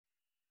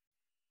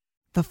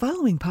The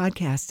following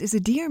podcast is a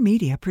Dear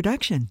Media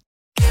production.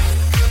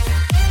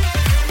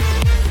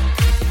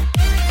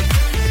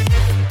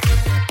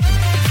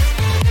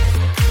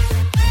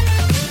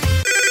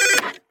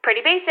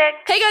 Pretty Basic.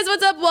 Hey guys,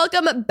 what's up?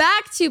 Welcome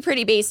back to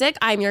Pretty Basic.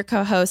 I'm your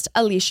co-host,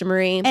 Alicia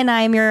Marie. And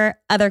I'm your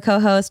other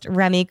co-host,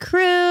 Remy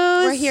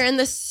Cruz. We're here in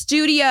the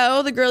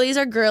studio. The girlies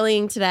are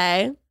girling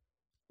today.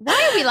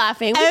 Why are we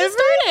laughing? We just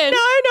started. No,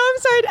 I know. I'm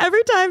sorry.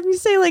 Every time you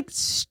say like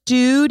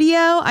studio,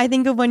 I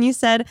think of when you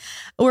said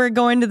we're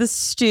going to the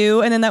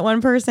stew and then that one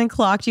person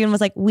clocked you and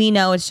was like, we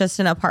know it's just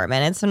an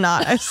apartment. It's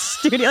not a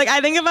studio. Like I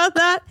think about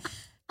that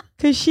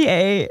because she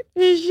ate.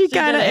 She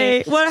kind of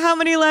ate. How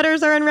many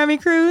letters are in Remy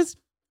Cruz?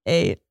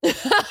 8.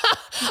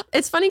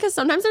 It's funny because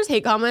sometimes there's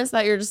hate comments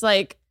that you're just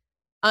like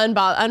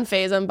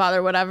unfazed,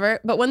 unbothered, whatever.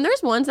 But when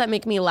there's ones that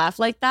make me laugh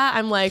like that,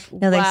 I'm like,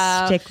 no,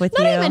 wow. They stick with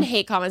you. Not even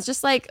hate comments,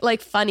 just like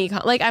funny.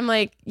 Like I'm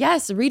like,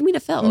 yes, read me to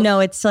fill. No,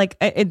 it's like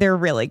they're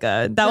really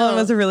good. That one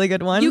was a really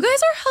good one. You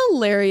guys are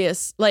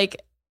hilarious. Like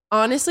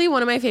honestly,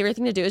 one of my favorite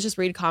thing to do is just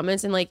read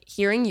comments and like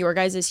hearing your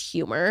guys'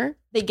 humor.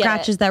 They get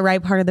scratches that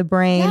right part of the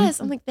brain.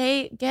 Yes, I'm like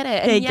they get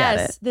it. And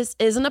yes, this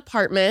is an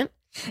apartment.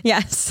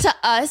 Yes, to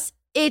us.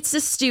 It's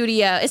a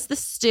studio. It's the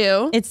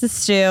stew. It's the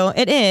stew.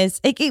 It is.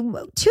 Two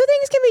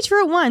things can be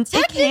true at once.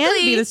 It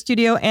can be the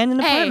studio and an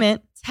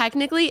apartment.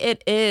 Technically,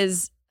 it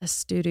is a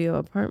studio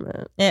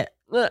apartment. Yeah.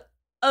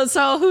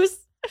 So who's...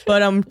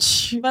 But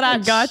I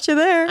got you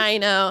there. I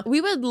know. We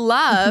would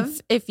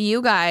love if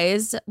you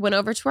guys went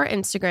over to our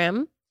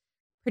Instagram,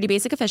 Pretty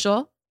Basic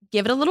Official.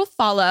 Give it a little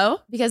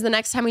follow because the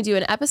next time we do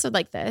an episode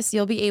like this,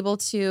 you'll be able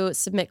to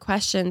submit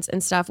questions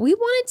and stuff. We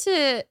wanted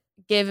to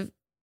give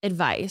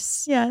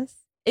advice. Yes.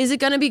 Is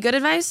it going to be good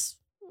advice?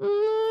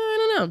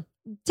 I don't know.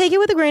 Take it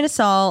with a grain of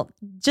salt.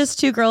 Just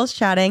two girls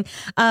chatting.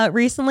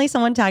 Recently,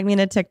 someone tagged me in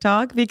a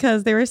TikTok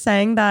because they were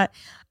saying that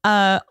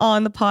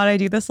on the pod, I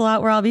do this a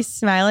lot where I'll be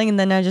smiling and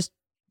then I just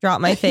drop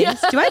my face. Yeah.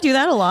 Do I do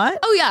that a lot?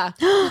 Oh, yeah.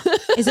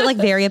 Is it like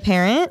very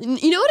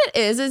apparent? You know what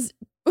it is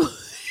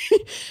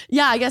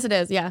yeah, I guess it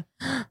is. Yeah.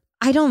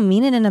 I don't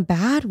mean it in a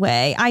bad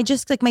way. I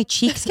just like my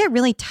cheeks get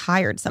really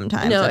tired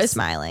sometimes of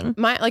smiling.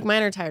 Mine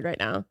are tired right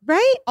now.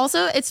 Right?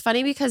 Also, it's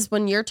funny because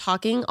when you're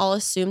talking, I'll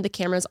assume the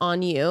camera's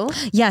on you.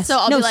 Yes. So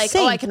I'll be like,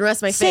 I can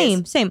rest my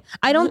face. Same.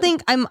 I don't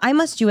think I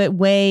must do it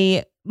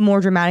way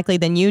more dramatically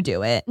than you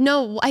do it.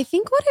 No, I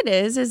think what it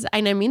is,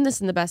 and I mean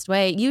this in the best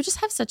way, you just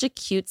have such a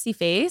cutesy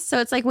face. So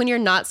it's like when you're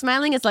not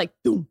smiling, it's like,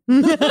 boom.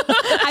 You feel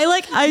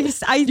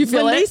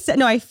it?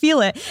 No, I feel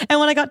it. And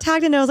when I got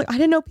tagged in it, I was like, I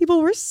didn't know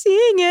people were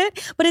seeing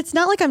it. But it's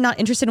not like I'm not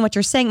interested in what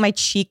you're saying. My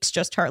cheeks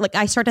just hurt. Like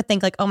I start to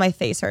think like, oh, my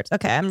face hurts.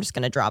 Okay, I'm just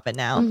going to drop it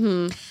now.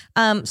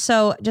 Mm-hmm.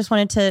 So just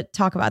wanted to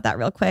talk about that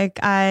real quick.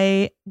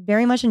 I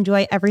very much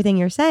enjoy everything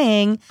you're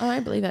saying. Oh,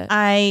 I believe it.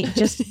 I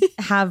just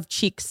have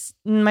cheeks.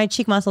 My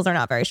cheek muscles are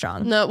not very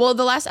strong. No, well,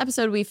 the last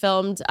episode we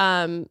filmed,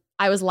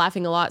 I was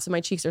laughing a lot, so my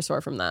cheeks are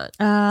sore from that.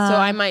 So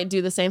I might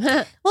do the same.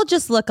 We'll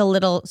just look a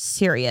little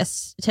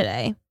serious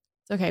today.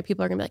 It's okay.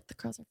 People are gonna be like, the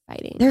girls are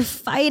fighting. They're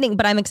fighting,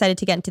 but I'm excited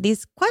to get into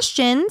these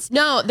questions.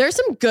 No, there's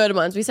some good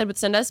ones. We said would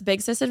send us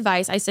big sis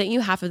advice. I sent you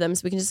half of them,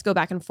 so we can just go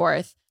back and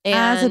forth. And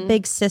as a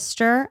big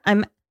sister,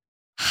 I'm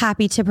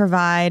happy to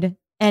provide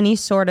any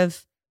sort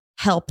of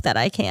help that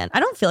I can. I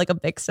don't feel like a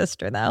big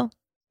sister though.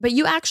 But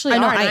you actually I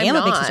know are. I am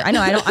a big sister. I know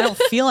I don't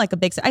feel like a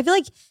big sister. I feel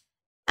like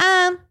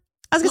I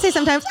was gonna say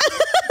sometimes.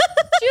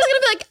 She was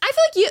gonna be like, I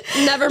feel like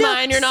you. Never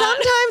mind, you're not.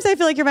 Sometimes I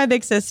feel like you're my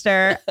big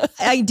sister.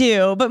 I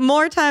do, but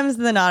more times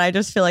than not, I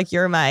just feel like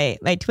you're my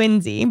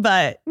twinsy.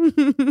 But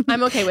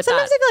I'm okay with sometimes that.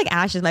 I feel like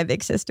Ash is my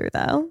big sister,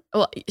 though.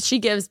 Well, she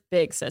gives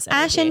big sis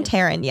energy. Ash and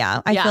Taryn,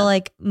 yeah. I feel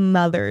like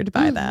mothered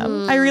by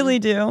them. I really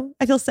do.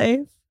 I feel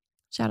safe.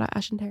 Shout out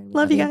Ash and Taryn.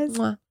 Love you guys.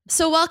 Mwah.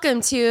 So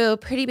welcome to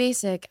Pretty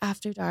Basic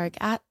After Dark,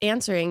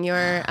 answering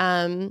your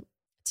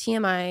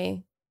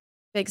TMI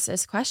big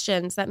sis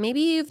questions that maybe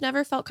you've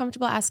never felt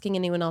comfortable asking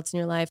anyone else in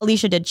your life.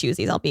 Alicia did choose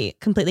these. I'll be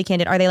completely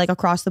candid. Are they like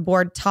across the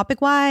board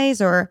topic wise,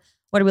 or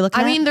what are we looking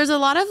at? I mean, there's a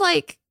lot of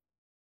like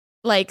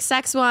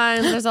sex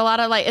ones. There's a lot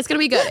of it's going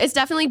to be good. It's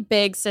definitely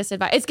big sis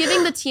advice. It's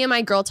giving the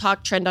TMI girl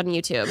talk trend on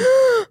YouTube.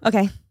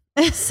 Okay.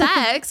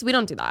 Sex, we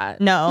don't do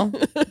that. No,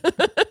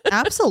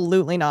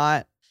 absolutely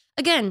not.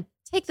 Again,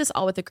 take this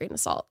all with a grain of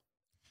salt.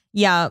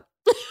 Yeah.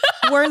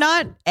 We're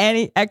not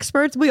any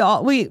experts. We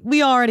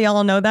already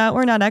all know that.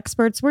 We're not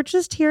experts. We're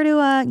just here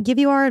to give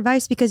you our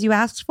advice because you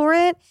asked for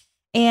it.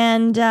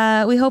 And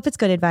we hope it's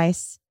good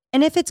advice.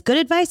 And if it's good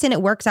advice and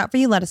it works out for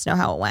you, let us know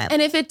how it went.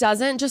 And if it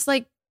doesn't, just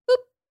boop.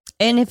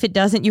 And if it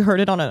doesn't, you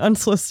heard it on an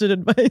unsolicited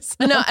advice.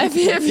 No, if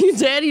you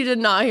did, you did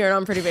not hear it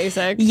on Pretty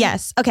Basic.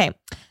 Yes. Okay.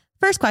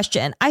 First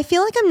question. I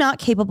feel like I'm not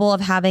capable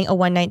of having a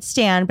one night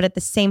stand, but at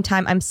the same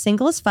time, I'm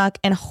single as fuck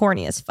and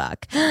horny as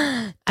fuck.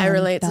 I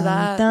relate to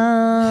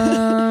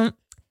that.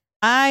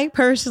 I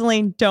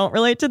personally don't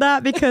relate to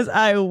that because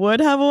I would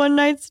have a one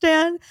night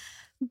stand.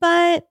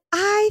 But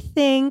I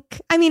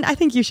think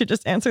you should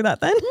just answer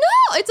that then.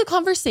 No, it's a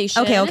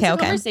conversation. Okay.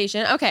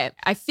 Conversation. Okay.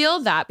 I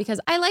feel that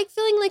because I like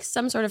feeling like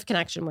some sort of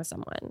connection with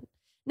someone.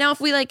 Now, if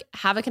we like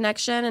have a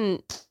connection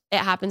and it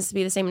happens to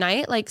be the same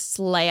night, like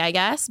slay, I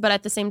guess. But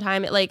at the same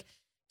time, it like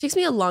takes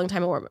me a long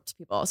time to warm up to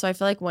people. So I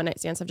feel like one night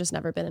stands have just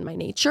never been in my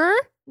nature.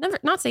 Never,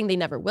 not saying they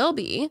never will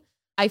be.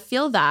 I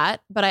feel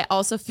that, but I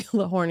also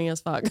feel the horny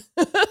as fuck.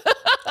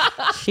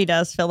 She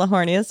does feel the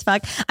horny as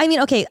fuck. I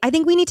mean, okay, I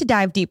think we need to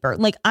dive deeper.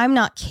 Like, I'm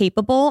not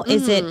capable.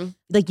 Is it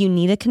like you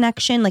need a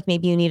connection? Like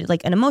maybe you need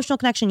like an emotional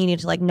connection. You need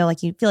to like know,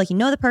 like you feel like you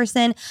know the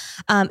person.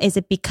 Is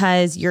it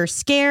because you're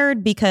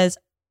scared? Because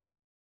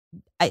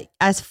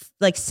as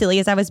like silly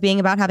as I was being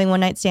about having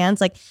one night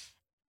stands, like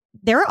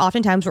there are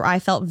often times where I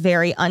felt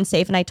very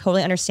unsafe, and I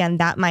totally understand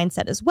that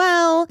mindset as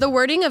well. The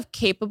wording of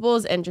capable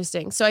is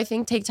interesting. So I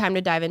think take time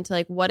to dive into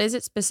like, what is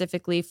it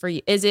specifically for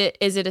you? Is it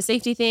a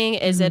safety thing?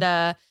 Is it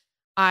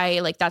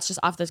that's just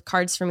off the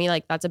cards for me?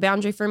 Like that's a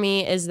boundary for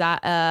me. Is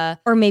that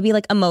or maybe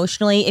like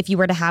emotionally, if you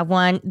were to have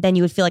one, then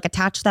you would feel like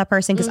attached to that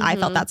person. Cause I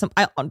felt that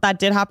that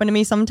did happen to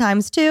me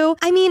sometimes too.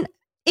 I mean,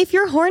 if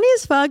you're horny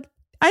as fuck,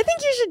 I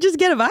think you should just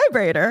get a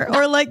vibrator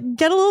or like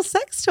get a little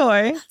sex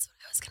toy. That's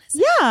what I was going to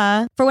say.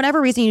 Yeah. For whatever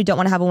reason you don't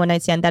want to have a one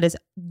night stand, that is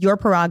your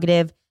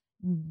prerogative.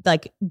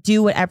 Like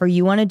do whatever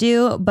you want to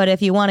do. But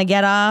if you want to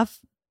get off,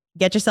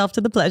 get yourself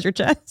to the pleasure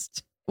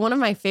chest. One of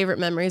my favorite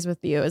memories with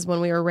you is when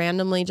we were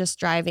randomly just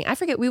driving. I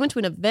forget, we went to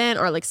an event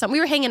or like we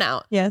were hanging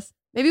out. Yes.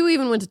 Maybe we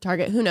even went to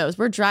Target. Who knows?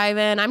 We're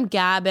driving. I'm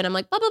gabbing. I'm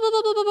like, blah, blah, blah,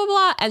 blah, blah, blah, blah,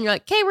 blah. And you're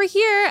like, okay, we're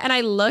here. And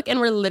I look and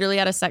we're literally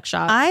at a sex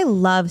shop. I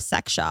love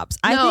sex shops.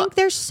 I think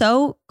they're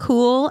so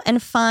cool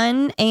and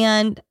fun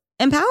and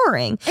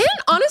empowering. And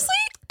honestly,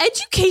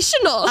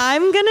 educational.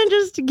 I'm going to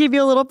just give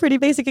you a little pretty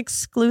basic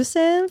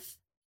exclusive.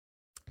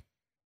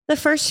 The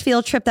first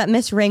field trip that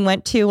Miss Ring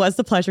went to was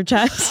the pleasure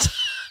chest.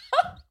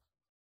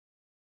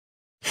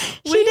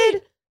 She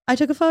did. I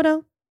took a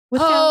photo.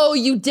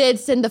 You did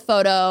send the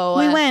photo.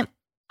 We went.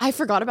 I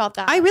forgot about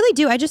that. I really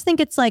do. I just think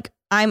it's like,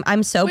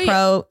 I'm so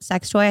pro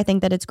sex toy. I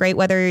think that it's great,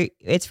 whether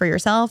it's for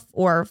yourself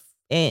or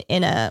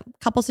in a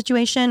couple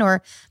situation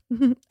or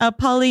a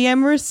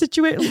polyamorous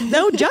situation.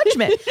 No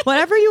judgment.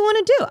 Whatever you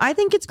want to do. I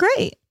think it's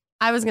great.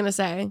 I was going to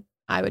say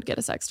I would get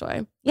a sex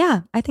toy.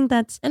 Yeah, I think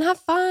that's. And have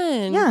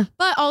fun. Yeah.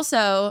 But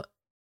also,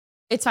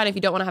 it's fine if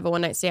you don't want to have a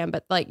one night stand.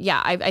 But like,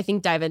 yeah, I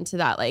think dive into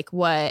that. Like,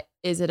 what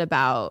is it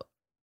about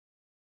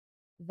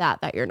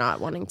that you're not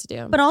wanting to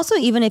do? But also,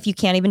 even if you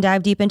can't even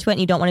dive deep into it and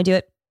you don't want to do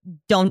it,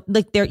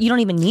 you don't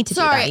even need to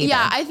do that either.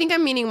 Yeah, I think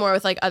I'm meaning more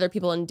with like other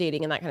people and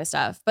dating and that kind of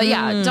stuff. But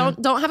yeah,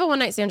 don't have a one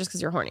night stand just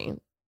because you're horny.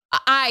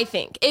 I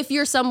think if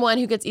you're someone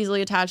who gets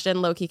easily attached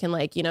and low-key can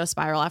like,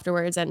 spiral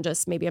afterwards, and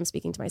just maybe I'm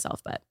speaking to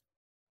myself, but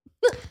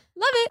love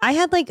it. I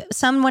had like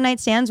some one night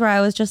stands where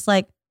I was just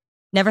like,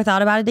 never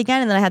thought about it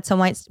again. And then I had some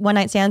one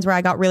night stands where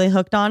I got really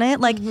hooked on it.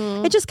 Like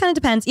it just kind of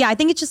depends. Yeah, I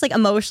think it's just like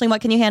emotionally,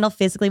 what can you handle?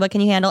 Physically, what can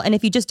you handle? And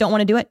if you just don't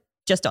want to do it,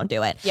 just don't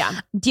do it. Yeah.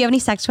 Do you have any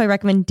sex toy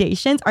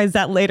recommendations, or is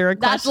that later a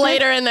question? That's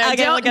later in there.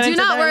 Okay, do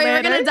not worry.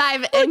 We're going to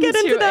dive we'll get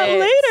into that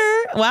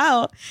later.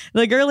 Wow.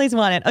 The girlies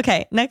want it.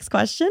 Okay. Next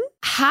question.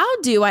 How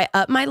do I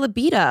up my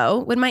libido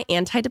when my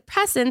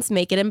antidepressants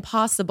make it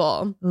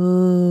impossible?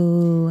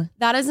 Ooh.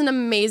 That is an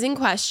amazing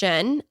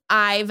question.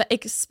 I've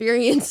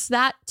experienced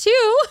that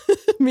too.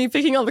 Me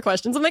picking all the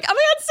questions. I'm like, oh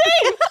my God,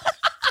 same.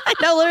 I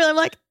know, literally. I'm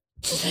like,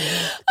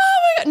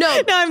 oh my God.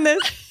 No. Now I'm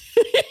this.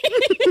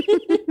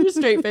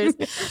 Straight face.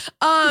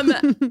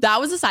 That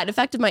was a side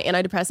effect of my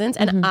antidepressants,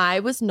 and I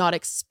was not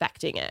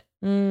expecting it.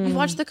 I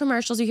watched the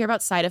commercials. You hear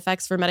about side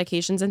effects for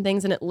medications and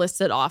things, and it lists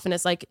it off, and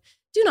it's like,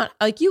 do not,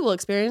 like, you will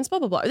experience blah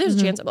blah blah. There's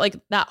a chance of, like,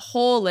 that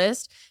whole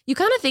list. You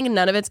kind of think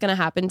none of it's gonna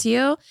happen to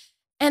you,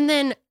 and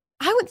then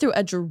I went through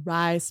a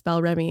dry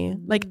spell, Remy.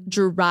 Like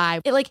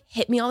dry. It like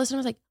hit me all of a sudden.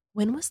 I was like,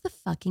 when was the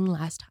fucking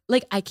last time?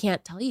 Like, I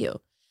can't tell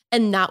you.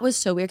 And that was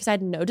so weird because I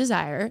had no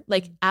desire,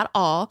 like, at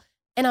all.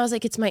 And I was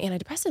like, it's my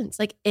antidepressants.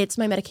 Like, it's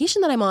my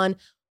medication that I'm on.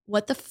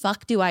 What the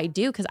fuck do I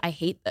do? Because I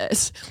hate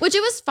this. Which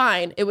it was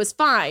fine. It was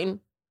fine.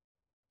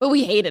 But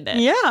we hated it.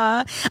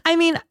 Yeah. I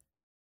mean,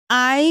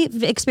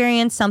 I've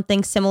experienced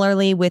something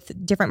similarly with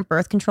different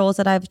birth controls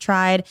that I've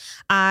tried.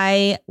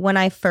 When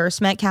I first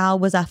met Cal,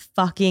 was a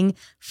fucking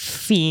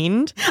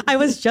fiend. I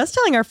was just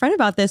telling our friend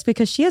about this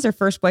because she has her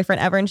first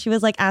boyfriend ever. And she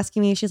was like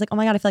asking me, she's like, oh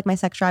my God, I feel like my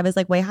sex drive is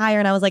like way higher.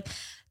 And I was like,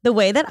 the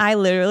way that I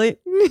literally,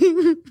 this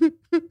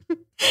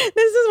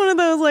is one of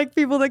those like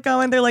people that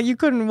comment, they're like, you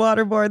couldn't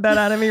waterboard that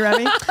out of me,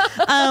 Remy.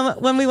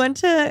 When we went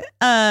to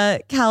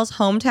Cal's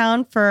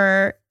hometown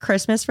for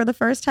Christmas for the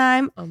first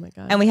time. Oh my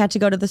God. And we had to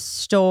go to the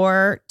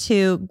store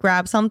to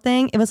grab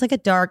something. It was like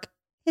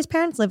his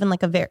parents live in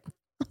like a very,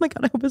 oh my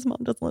God, I hope his mom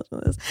doesn't listen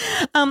to this.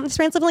 His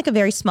parents live in like a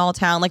very small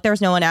town. Like there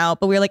was no one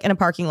out, but we were like in a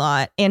parking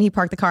lot, and he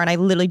parked the car and I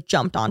literally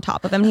jumped on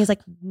top of him. And he's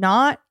like,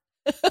 not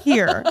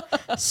here,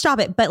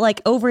 stop it. But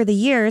like over the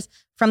years,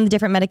 from the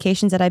different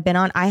medications that I've been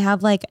on, I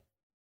have like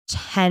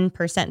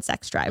 10%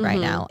 sex drive right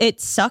now.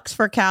 It sucks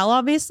for Cal,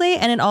 obviously.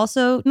 And it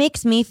also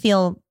makes me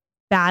feel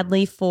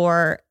badly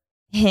for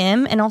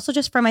him, and also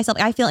just for myself.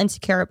 I feel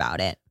insecure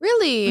about it.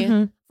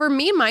 Really? For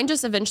me, mine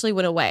just eventually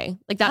went away.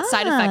 Like that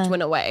side effect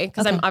went away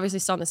because I'm obviously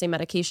still on the same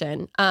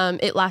medication.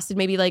 It lasted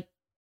maybe like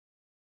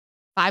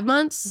 5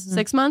 months,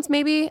 6 months,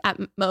 maybe at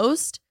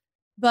most.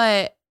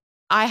 But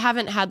I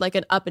haven't had like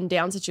an up and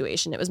down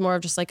situation. It was more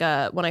of just like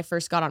when I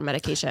first got on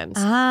medications.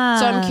 So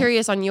Ah. I'm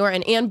curious on your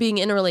end and being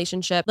in a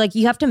relationship. Like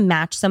you have to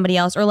match somebody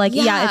else, or like,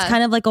 yeah, it's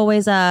kind of like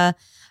always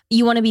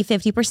you want to be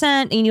 50%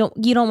 and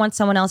you don't want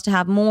someone else to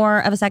have more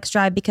of a sex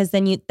drive, because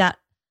then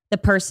the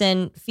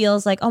person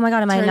feels like, oh my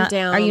God,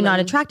 are you not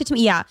attracted to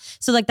me? Yeah.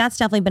 So like that's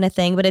definitely been a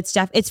thing, but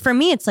it's for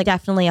me, it's like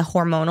definitely a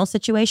hormonal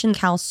situation.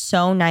 Cal's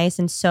so nice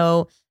and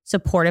so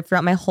supportive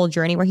throughout my whole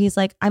journey, where he's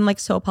like, I'm like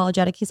so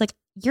apologetic. He's like,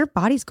 your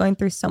body's going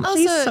through so much.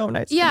 Also, he's so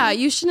nice. Yeah.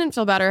 You shouldn't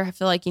feel bad or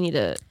feel like you need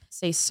to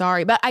say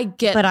sorry, but I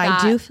get that.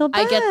 I do feel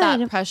bad. I get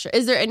that pressure.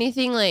 Is there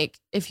anything like,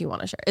 if you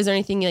want to share, is there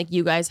anything like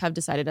you guys have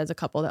decided as a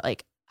couple that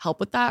like help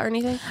with that or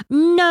anything?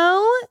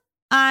 No,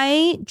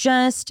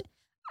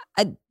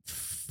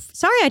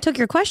 sorry, I took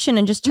your question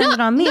and just turned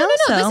it on me. No,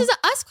 also. This is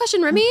a us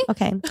question, Remy.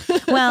 Okay.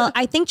 Well,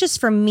 I think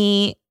just for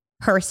me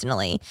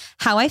personally,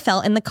 how I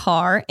felt in the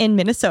car in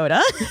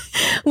Minnesota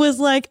was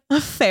like a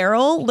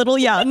feral little,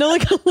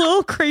 like a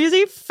little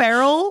crazy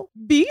feral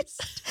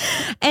beast.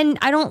 And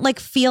I don't like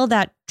feel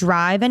that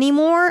drive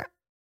anymore.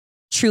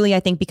 Truly, I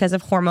think because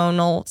of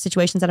hormonal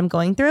situations that I'm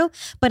going through.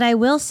 But I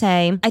will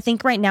say, I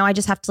think right now I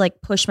just have to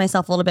like push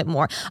myself a little bit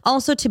more.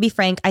 Also, to be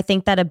frank, I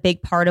think that a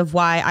big part of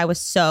why I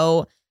was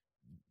so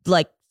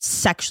like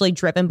sexually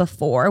driven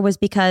before was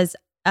because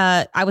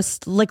I was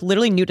like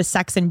literally new to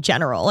sex in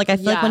general. Like I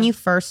feel like when you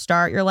first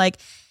start, you're like,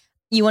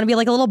 you want to be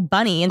like a little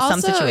bunny in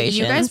some situations.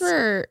 You guys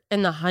were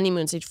in the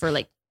honeymoon stage for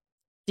like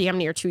damn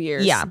near 2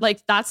 years. Yeah.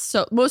 Like that's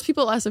so, most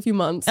people last a few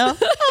months. Oh,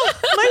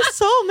 my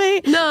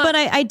soulmate. No. But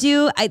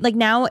I like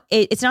now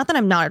it's not that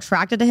I'm not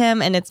attracted to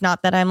him, and it's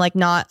not that I'm like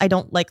I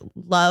don't like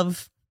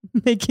love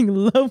making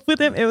love with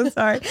him. It was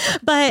hard.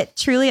 But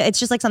truly it's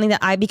just like something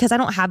that because I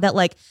don't have that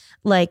like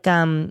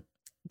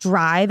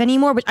drive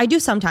anymore, which I do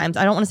sometimes.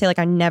 I don't want to say like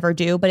I never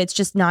do, but it's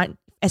just not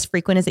as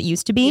frequent as it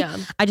used to be. Yeah.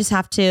 I just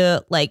have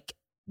to like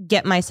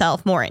get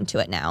myself more into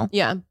it now.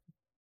 Yeah.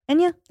 And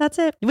yeah, that's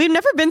it. We've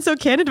never been so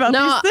candid about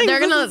these things. They're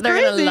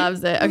gonna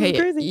love it.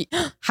 Okay.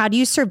 How do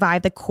you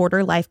survive the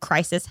quarter life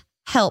crisis?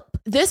 Help.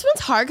 This one's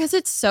hard because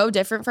it's so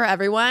different for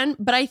everyone.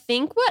 But I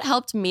think what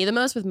helped me the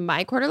most with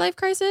my quarter life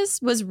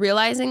crisis was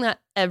realizing that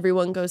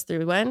everyone goes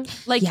through one.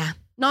 Like,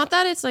 not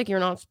that it's like you're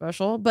not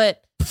special,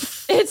 but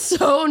it's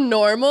so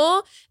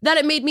normal that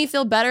it made me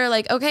feel better.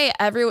 Like, okay,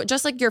 everyone,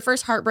 just like your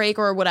first heartbreak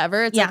or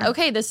whatever. It's like,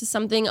 okay, this is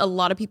something a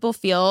lot of people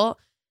feel.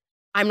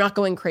 I'm not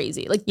going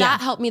crazy. Like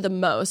that helped me the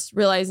most,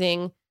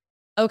 realizing,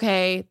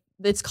 okay,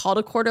 it's called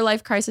a quarter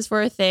life crisis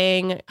for a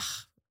thing.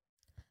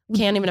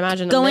 Can't even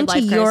imagine. Go into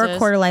your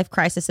quarter life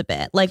crisis a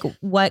bit. Like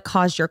what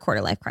caused your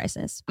quarter life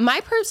crisis? My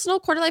personal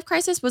quarter life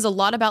crisis was a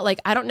lot about like,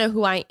 I don't know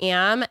who I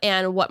am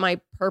and what my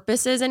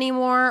purpose is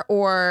anymore,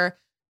 or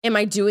am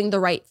I doing the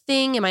right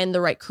thing? Am I in the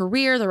right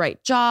career, the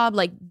right job?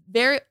 Like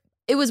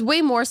it was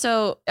way more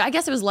so, I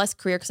guess it was less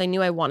career because I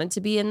knew I wanted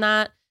to be in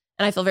that.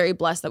 And I feel very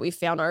blessed that we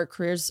found our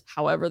careers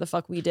however the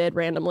fuck we did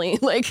randomly.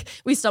 Like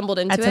we stumbled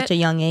into it. At such a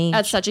young age.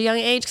 At such a young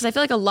age. Because I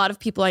feel like a lot of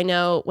people I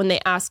know when they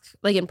ask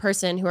like in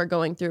person who are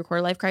going through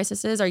quarter life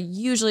crises are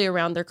usually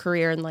around their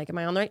career and like, am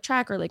I on the right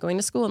track, or like going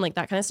to school and like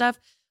that kind of stuff.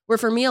 Where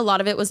for me, a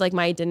lot of it was like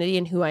my identity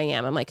and who I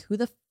am. I'm like, who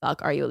the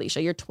fuck are you,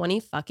 Alicia? You're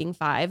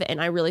 20-5.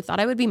 And I really thought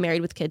I would be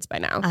married with kids by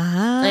now.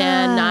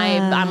 And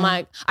I'm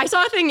like, I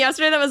saw a thing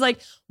yesterday that was like,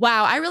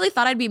 wow, I really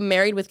thought I'd be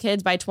married with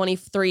kids by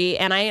 23.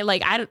 And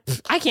I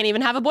can't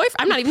even have a boyfriend.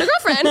 I'm not even a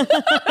girlfriend.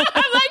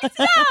 I'm like,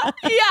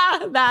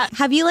 yeah, that.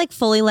 Have you like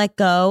fully let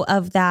go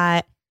of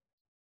that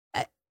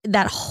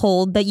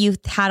hold that you've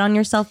had on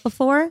yourself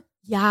before?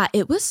 Yeah,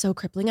 it was so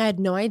crippling. I had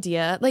no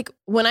idea. Like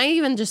when I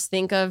even just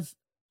think of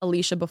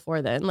Alicia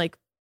before then, like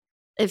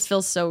it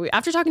feels so weird.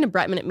 After talking to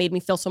Bretman, it made me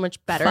feel so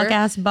much better. Fuck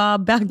ass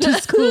Bob back to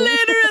school.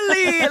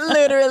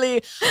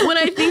 literally. When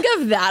I think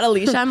of that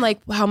Alicia, I'm like,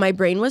 wow, my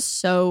brain was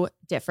so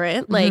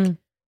different. Like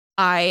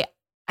and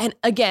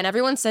again,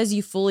 everyone says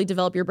you fully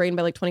develop your brain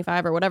by like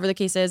 25 or whatever the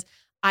case is.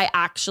 I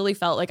actually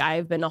felt like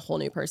I've been a whole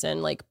new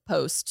person, like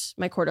post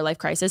my quarter life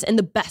crisis, in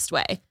the best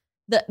way.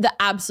 The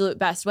absolute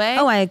best way.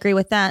 Oh, I agree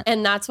with that.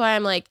 And that's why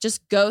I'm like,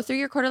 just go through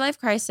your quarter life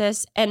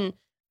crisis, and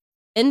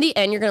in the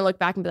end, you're going to look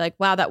back and be like,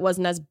 wow, that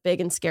wasn't as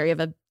big and scary of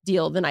a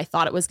deal than I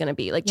thought it was going to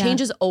be. Like change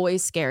is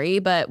always scary,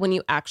 but when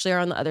you actually are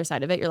on the other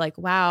side of it, you're like,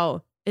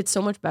 wow, it's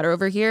so much better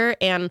over here.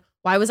 And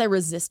why was I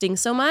resisting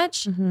so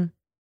much?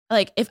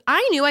 Like if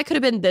I knew I could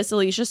have been this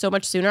Alicia so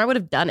much sooner, I would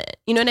have done it.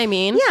 You know what I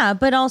mean? Yeah,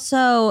 but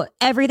also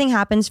everything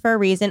happens for a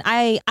reason.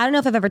 I don't know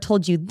if I've ever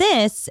told you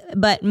this,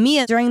 but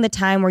Mia, during the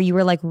time where you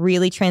were like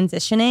really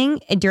transitioning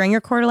during your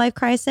quarter life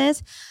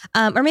crisis,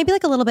 or maybe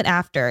like a little bit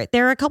after,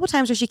 there were a couple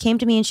times where she came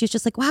to me and she was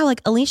just like, wow,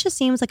 like Alicia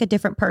seems like a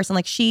different person.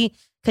 Like she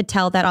could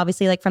tell that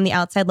obviously like from the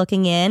outside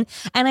looking in.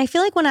 And I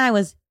feel like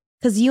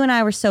because you and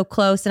I were so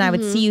close and I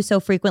would see you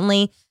so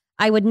frequently,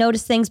 I would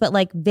notice things, but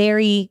like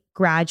very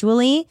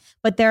gradually.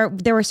 But there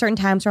were certain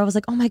times where I was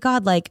like, oh my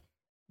God, like,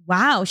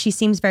 wow, she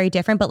seems very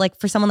different. But like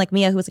for someone like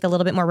Mia, who was like a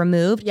little bit more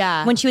removed,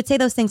 when she would say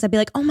those things, I'd be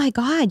like, oh my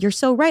God, you're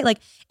so right. Like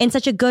in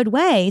such a good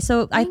way.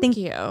 So I think,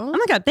 you. Oh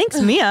my God, thanks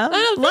Mia.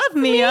 I love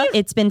Mia.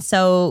 It's been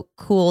so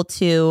cool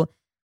to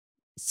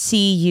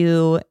see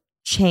you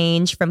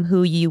change from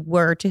who you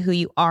were to who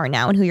you are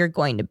now and who you're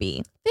going to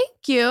be.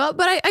 Thank you.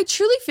 But I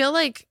truly feel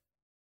like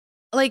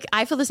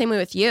I feel the same way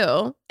with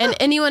you and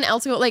anyone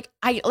else who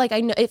I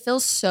know it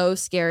feels so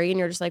scary and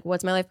you're just like,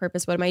 what's my life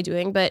purpose? What am I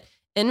doing? But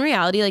in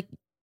reality, like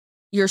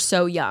you're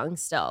so young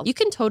still. You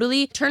can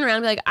totally turn around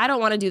and be like, I don't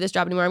want to do this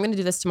job anymore. I'm going to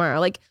do this tomorrow.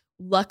 Like,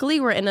 luckily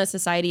we're in a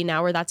society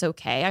now where that's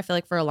okay. I feel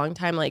like for a long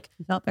time, like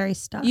You felt very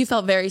stuck. you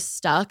felt very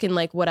stuck in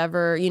like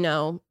whatever,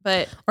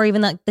 but or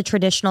even like the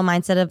traditional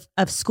mindset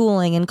of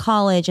schooling and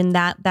college and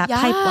that yeah.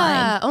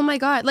 pipeline. Oh my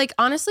God. Like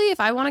honestly, if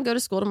I want to go to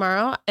school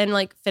tomorrow and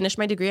like finish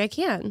my degree, I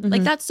can. Mm-hmm.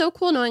 Like that's so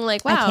cool knowing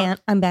like, wow. I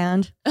can't. I'm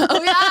banned.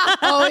 Oh yeah.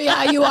 Oh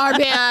yeah, you are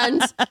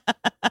banned.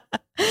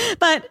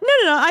 But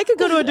no. I could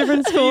go to a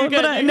different school.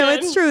 No,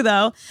 it's true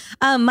though.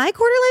 My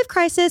quarter life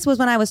crisis was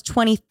when I was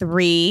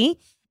 23.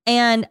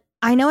 And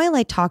I know I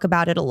like talk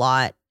about it a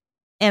lot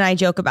and I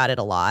joke about it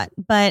a lot,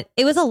 but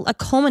it was a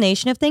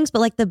culmination of things. But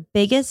like the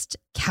biggest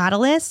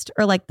catalyst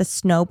or like the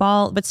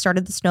snowball, what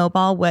started the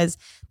snowball was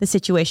the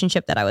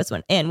situationship that I was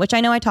in, which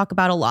I know I talk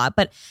about a lot,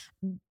 but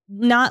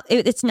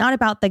it's not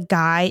about the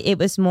guy. It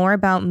was more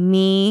about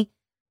me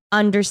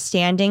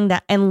understanding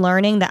that and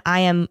learning that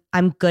I'm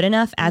good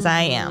enough as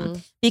I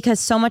am, because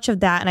so much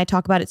of that, and I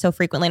talk about it so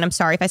frequently, and I'm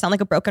sorry if I sound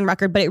like a broken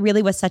record, but it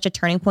really was such a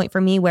turning point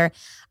for me where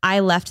I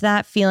left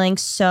that feeling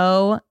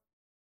so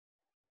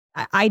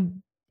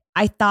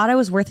I thought I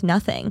was worth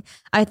nothing.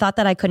 I thought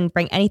that I couldn't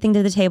bring anything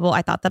to the table.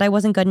 I thought that I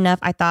wasn't good enough.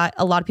 I thought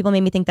a lot of people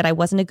made me think that I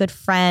wasn't a good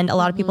friend. A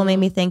lot of people made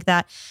me think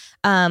that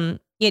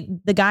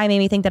the guy made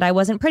me think that I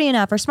wasn't pretty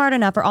enough or smart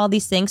enough or all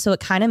these things. So it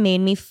kind of made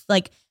me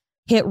like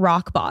hit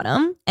rock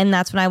bottom. And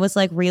that's when I was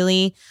like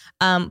really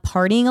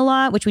partying a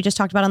lot, which we just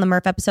talked about on the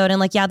Murph episode. And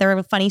like, yeah, there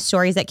were funny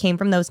stories that came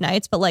from those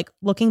nights. But like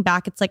looking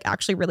back, it's like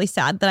actually really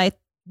sad that I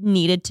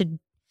needed to.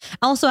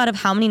 Also, out of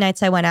how many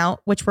nights I went out,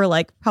 which were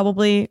like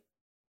probably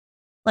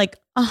like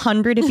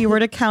 100 if you were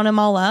to count them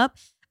all up,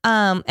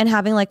 and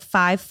having like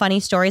 5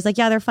 funny stories. Like,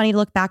 yeah, they're funny to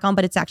look back on,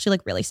 but it's actually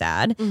like really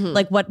sad.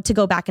 Like what to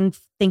go back and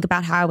think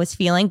about how I was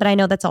feeling. But I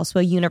know that's also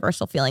a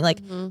universal feeling, like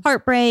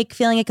heartbreak,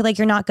 feeling like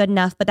you're not good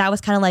enough. But that was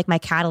kind of like my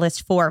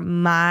catalyst for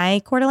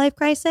my quarter life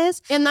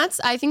crisis. And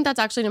I think that's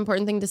actually an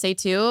important thing to say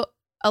too.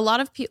 A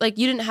lot of people, like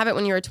you didn't have it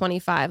when you were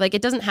 25. Like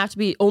it doesn't have to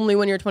be only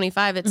when you're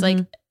 25. It's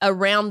like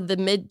around the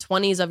mid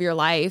 20s of your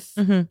life,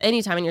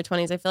 anytime in your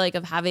 20s, I feel like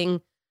of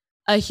having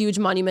a huge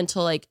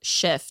monumental like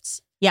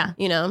shift. Yeah.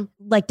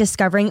 Like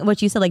discovering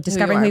what you said, like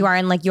discovering who you are.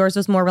 And like yours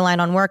was more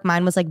reliant on work.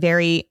 Mine was like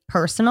very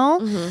personal.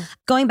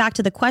 Going back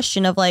to the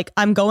question of like,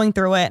 I'm going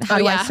through it. How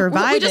do I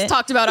survive it? We just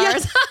talked about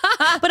ours.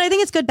 But I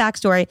think it's good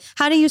backstory.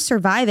 How do you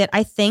survive it?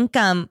 I think,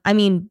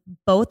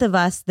 both of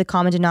us, the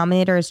common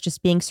denominator is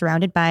just being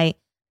surrounded by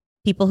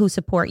people who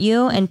support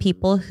you and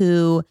people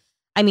who,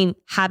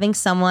 having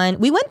someone,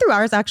 we went through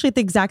ours actually at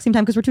the exact same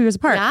time because we're 2 years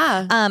apart.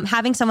 Yeah.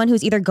 Having someone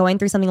who's either going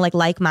through something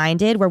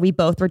like-minded where we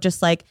both were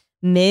just like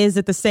Ms.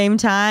 at the same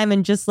time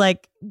and just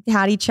like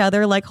had each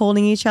other, like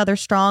holding each other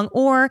strong,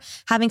 or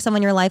having someone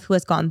in your life who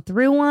has gone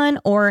through one,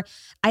 or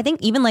I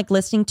think even like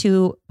listening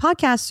to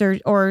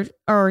podcasts or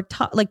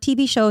like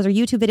TV shows or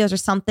YouTube videos or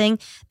something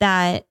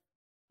that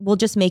will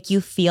just make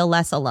you feel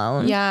less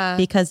alone. Yeah.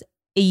 Because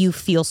you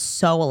feel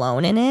so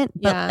alone in it.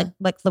 But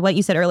like what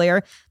you said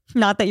earlier,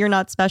 not that you're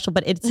not special,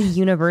 but it's a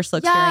universal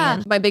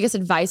experience. My biggest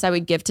advice I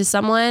would give to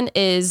someone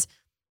is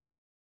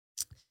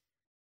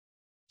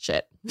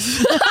shit.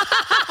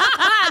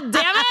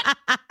 Damn it.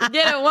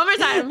 Get it one more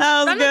time.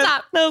 That was From good. the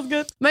top. That was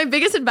good. My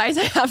biggest advice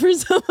I have for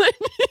someone,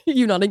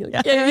 you nodding. You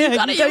got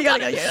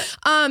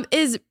it.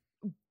 Is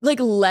like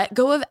let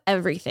go of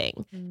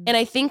everything. And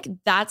I think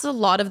that's a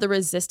lot of the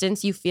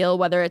resistance you feel,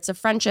 whether it's a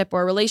friendship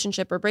or a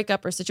relationship or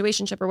breakup or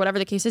situationship or whatever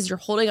the case is. You're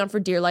holding on for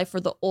dear life for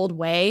the old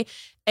way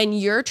and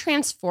you're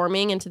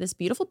transforming into this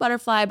beautiful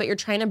butterfly, but you're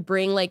trying to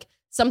bring like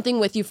something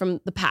with you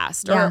from the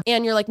past.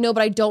 And you're like, no,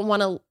 but I don't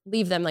want to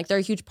leave them. Like they're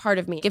a huge part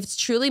of me. If it's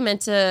truly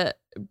meant to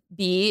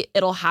be,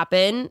 it'll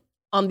happen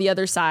on the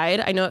other side.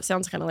 I know it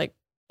sounds kind of like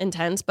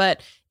intense,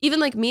 but even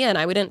like Mia and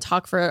I, we didn't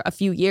talk for a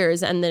few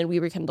years and then we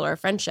rekindled our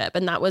friendship.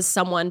 And that was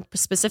someone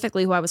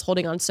specifically who I was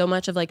holding on so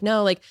much of like,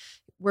 no, like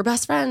we're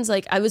best friends.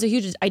 Like I was a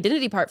huge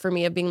identity part for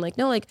me of being like,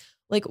 no, like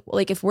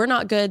if we're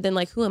not good, then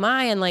like, who am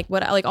I? And like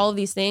what, like all of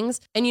these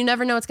things. And you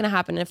never know what's going to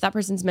happen. And if that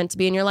person's meant to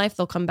be in your life,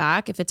 they'll come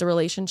back. If it's a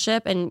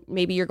relationship and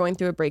maybe you're going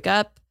through a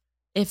breakup,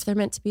 if they're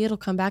meant to be, it'll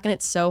come back. And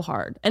it's so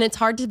hard. And it's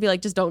hard to be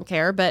like, just don't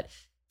care. But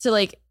to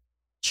like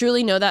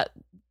truly know that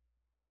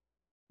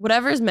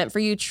whatever is meant for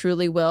you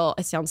truly will,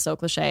 it sounds so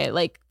cliche,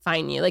 like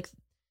find you. Like,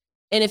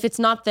 and if it's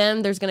not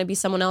them, there's going to be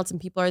someone else and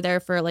people are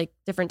there for like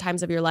different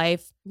times of your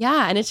life.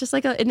 Yeah. And it's just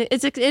like,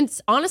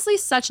 it's honestly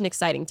such an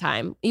exciting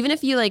time. Even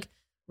if you like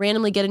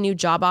randomly get a new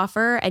job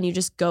offer and you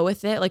just go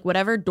with it, like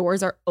whatever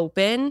doors are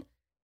open,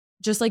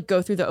 just like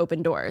go through the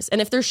open doors.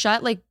 And if they're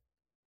shut, like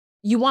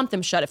you want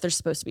them shut if they're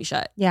supposed to be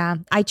shut. Yeah.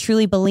 I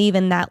truly believe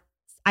in that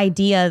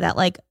idea that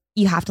like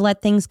you have to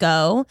let things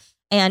go.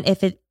 And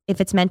if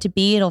if it's meant to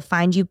be, it'll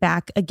find you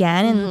back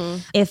again.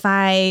 And if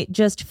I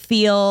just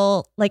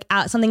feel like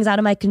something's out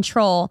of my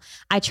control,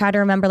 I try to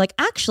remember like,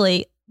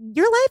 actually,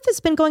 your life has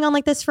been going on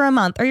like this for a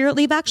month, or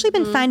you've actually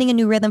been finding a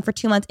new rhythm for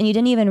 2 months and you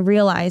didn't even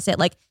realize it.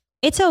 Like,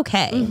 it's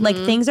okay. Like,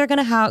 things are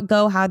going to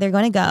go how they're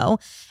going to go.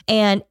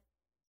 And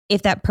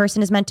if that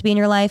person is meant to be in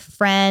your life,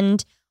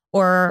 friend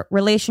or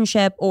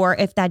relationship, or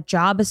if that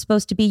job is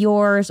supposed to be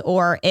yours,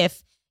 or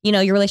if, you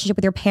know, your relationship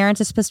with your parents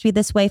is supposed to be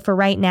this way for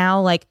right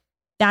now, like,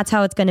 that's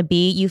how it's going to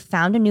be. You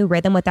found a new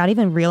rhythm without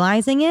even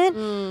realizing it.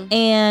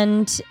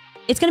 And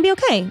it's going to be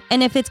okay.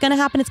 And if it's going to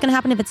happen, it's going to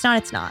happen. If it's not,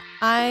 it's not.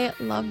 I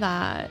love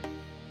that.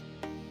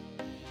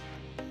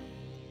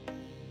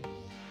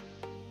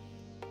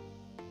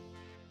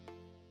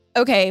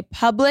 Okay,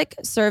 public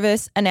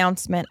service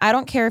announcement. I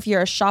don't care if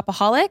you're a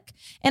shopaholic,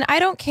 and I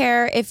don't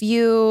care if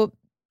you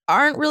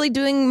aren't really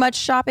doing much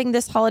shopping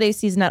this holiday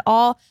season at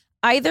all.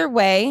 Either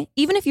way,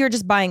 even if you're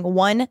just buying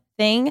one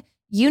thing,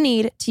 you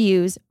need to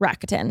use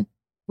Rakuten.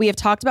 We have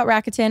talked about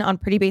Rakuten on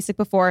Pretty Basic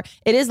before.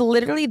 It is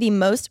literally the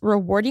most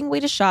rewarding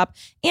way to shop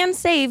and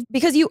save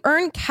because you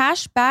earn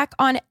cash back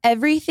on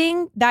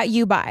everything that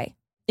you buy.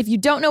 If you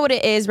don't know what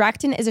it is,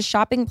 Rakuten is a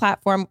shopping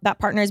platform that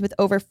partners with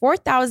over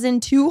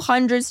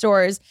 4,200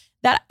 stores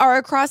that are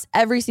across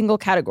every single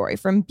category,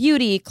 from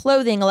beauty,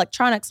 clothing,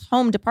 electronics,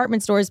 home,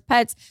 department stores,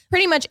 pets,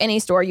 pretty much any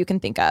store you can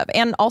think of.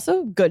 And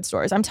also good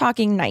stores. I'm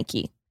talking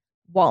Nike,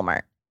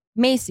 Walmart,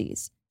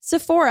 Macy's,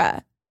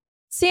 Sephora,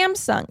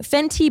 Samsung,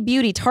 Fenty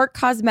Beauty, Tarte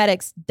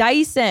Cosmetics,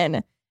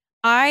 Dyson.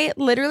 I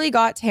literally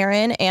got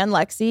Taryn and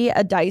Lexi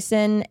a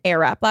Dyson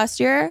Airwrap last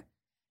year.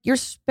 You're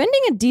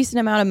spending a decent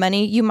amount of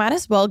money. You might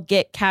as well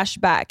get cash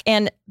back.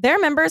 And their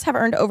members have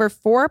earned over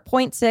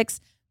 $4.6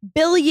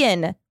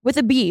 billion with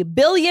a B,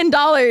 billion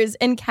dollars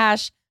in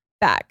cash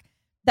back.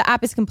 The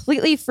app is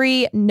completely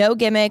free, no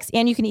gimmicks,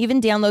 and you can even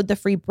download the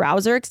free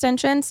browser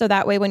extension. So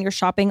that way, when you're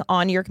shopping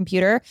on your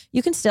computer,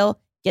 you can still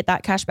get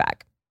that cash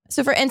back.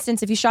 So for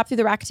instance, if you shop through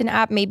the Rakuten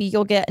app, maybe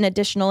you'll get an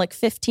additional like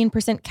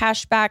 15%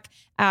 cash back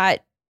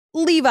at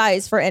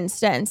Levi's, for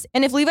instance.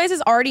 And if Levi's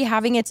is already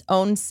having its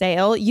own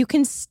sale, you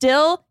can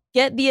still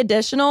get the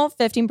additional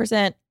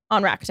 15%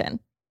 on Rakuten.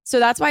 So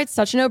that's why it's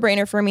such a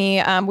no-brainer for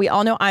me. We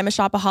all know I'm a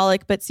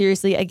shopaholic, but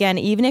seriously, again,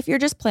 even if you're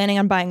just planning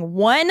on buying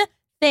one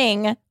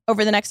thing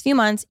over the next few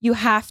months, you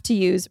have to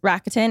use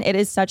Rakuten. It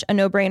is such a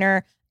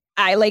no-brainer.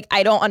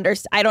 I don't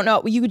understand. I don't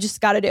know. You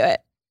just got to do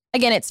it.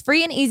 Again, it's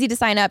free and easy to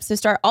sign up. So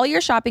start all your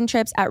shopping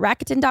trips at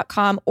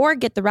Rakuten.com or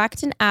get the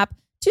Rakuten app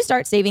to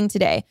start saving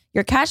today.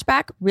 Your cash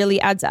back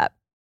really adds up.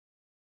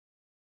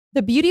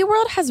 The beauty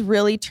world has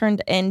really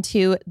turned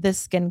into the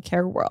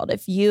skincare world.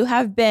 If you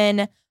have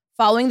been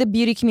following the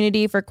beauty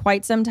community for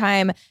quite some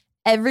time,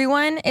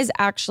 everyone is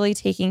actually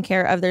taking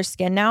care of their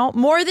skin now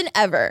more than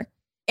ever.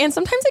 And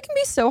sometimes it can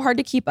be so hard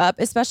to keep up,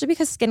 especially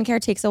because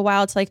skincare takes a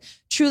while to like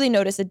truly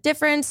notice a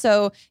difference.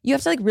 So you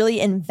have to like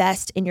really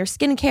invest in your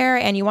skincare,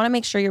 and you want to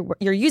make sure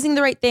you're using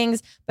the right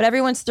things, but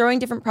everyone's throwing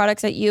different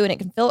products at you and it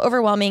can feel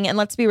overwhelming. And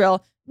let's be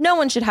real, no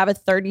one should have a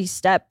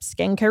 30-step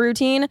skincare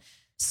routine.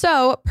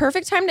 So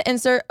perfect time to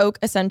insert Oak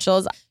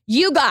Essentials.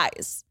 You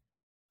guys,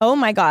 oh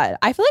my God,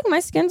 I feel like my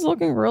skin's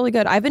looking really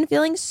good. I've been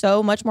feeling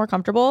so much more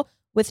comfortable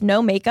with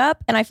no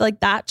makeup, and I feel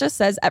like that just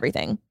says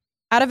everything.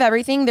 Out of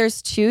everything,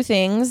 there's two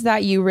things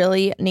that you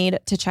really need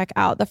to check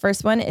out. The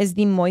first one is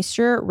the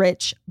Moisture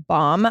Rich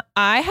Balm.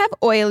 I have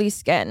oily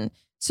skin,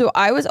 so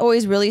I was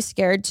always really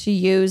scared to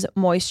use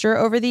moisture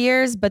over the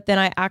years, but then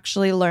I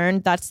actually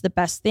learned that's the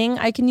best thing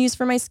I can use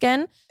for my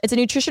skin. It's a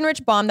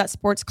nutrition-rich balm that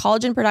supports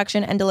collagen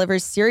production and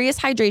delivers serious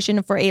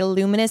hydration for a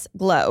luminous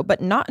glow,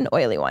 but not an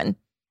oily one.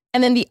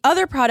 And then the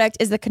other product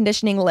is the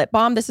conditioning lip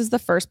balm. This is the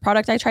first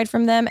product I tried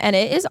from them, and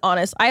it is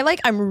honest.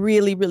 I'm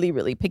really, really,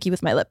 really picky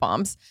with my lip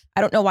balms.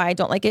 I don't know why. I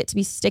don't like it to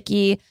be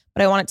sticky,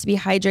 but I want it to be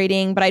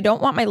hydrating, but I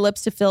don't want my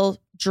lips to feel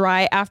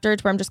dry after,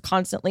 to where I'm just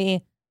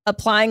constantly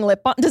applying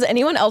lip balm. Does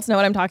anyone else know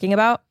what I'm talking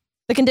about?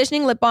 The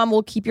conditioning lip balm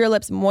will keep your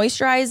lips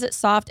moisturized,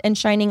 soft, and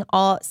shining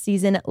all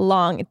season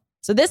long.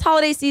 So this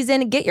holiday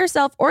season, get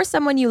yourself or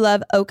someone you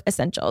love Oak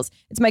Essentials.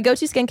 It's my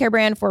go-to skincare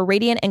brand for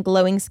radiant and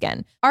glowing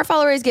skin. Our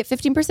followers get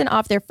 15%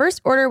 off their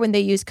first order when they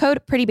use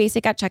code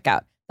PRETTYBASIC at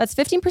checkout. That's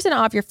 15%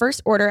 off your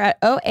first order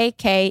at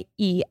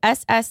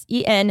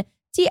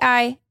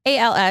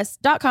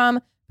OAKESSENTIALS.com,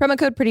 promo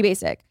code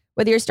PRETTYBASIC.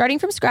 Whether you're starting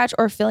from scratch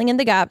or filling in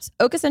the gaps,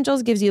 Oak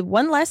Essentials gives you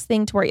one less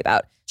thing to worry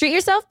about. Treat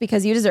yourself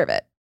because you deserve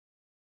it.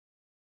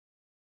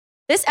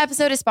 This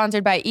episode is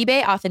sponsored by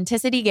eBay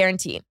Authenticity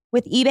Guarantee.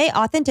 With eBay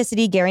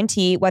Authenticity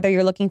Guarantee, whether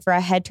you're looking for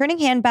a head-turning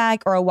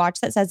handbag or a watch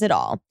that says it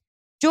all,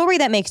 jewelry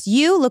that makes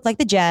you look like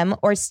the gem,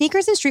 or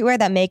sneakers and streetwear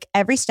that make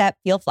every step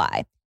feel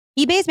fly,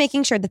 eBay is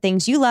making sure the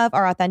things you love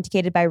are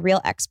authenticated by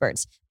real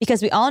experts,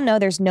 because we all know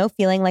there's no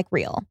feeling like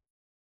real.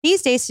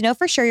 These days, to know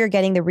for sure you're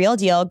getting the real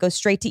deal, go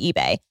straight to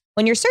eBay.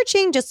 When you're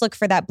searching, just look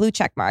for that blue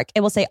check mark.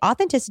 It will say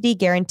Authenticity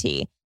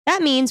Guarantee.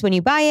 That means when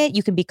you buy it,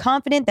 you can be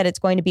confident that it's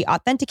going to be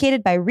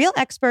authenticated by real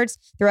experts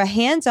through a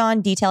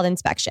hands-on detailed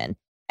inspection.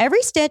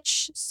 Every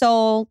stitch,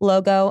 sole,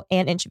 logo,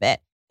 and inch of it.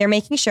 They're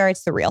making sure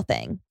it's the real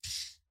thing.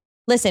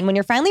 Listen, when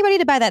you're finally ready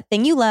to buy that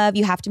thing you love,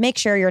 you have to make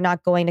sure you're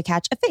not going to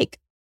catch a fake.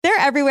 They're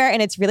everywhere,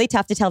 and it's really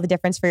tough to tell the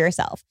difference for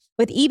yourself.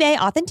 With eBay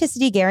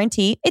Authenticity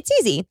Guarantee, it's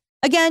easy.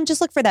 Again, just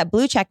look for that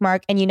blue check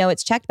mark and you know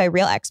it's checked by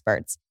real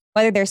experts.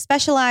 Whether they're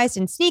specialized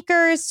in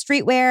sneakers,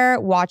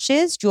 streetwear,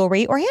 watches,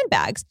 jewelry, or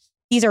handbags,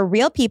 these are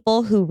real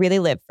people who really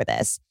live for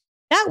this.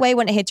 That way,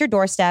 when it hits your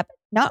doorstep,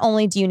 not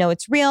only do you know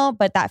it's real,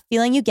 but that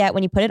feeling you get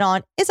when you put it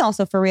on is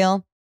also for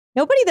real.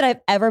 Nobody that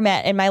I've ever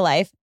met in my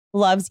life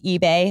loves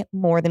eBay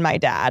more than my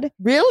dad.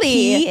 Really?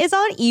 He is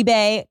on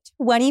eBay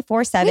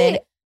 24/7.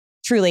 Wait.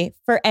 Truly,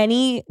 for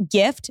any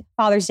gift,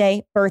 Father's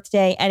Day,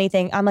 birthday,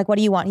 anything. I'm like, what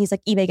do you want? He's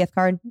like, eBay gift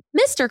card.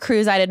 Mr.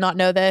 Cruz, I did not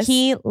know this.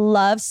 He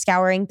loves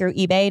scouring through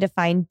eBay to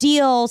find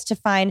deals, to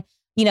find,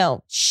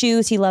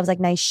 shoes. He loves like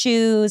nice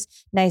shoes,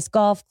 nice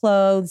golf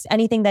clothes,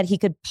 anything that he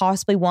could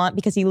possibly want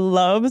because he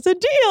loves a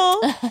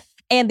deal.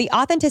 And the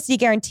authenticity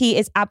guarantee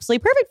is absolutely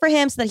perfect for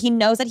him so that he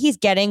knows that he's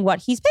getting what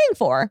he's paying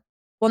for.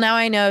 Well, now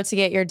I know to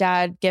get your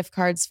dad gift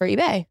cards for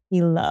eBay.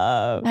 He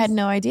loves. I had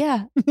no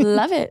idea.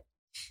 Love it.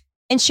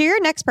 Ensure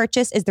your next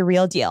purchase is the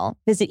real deal.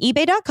 Visit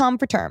ebay.com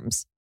for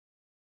terms.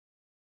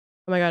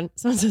 Oh my God.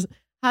 Someone says,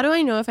 how do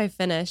I know if I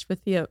finished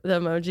with the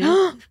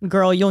emoji?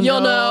 Girl, you'll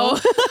know.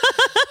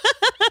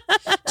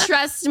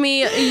 Trust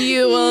me,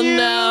 you will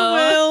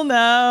know. You will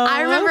know.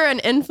 I remember an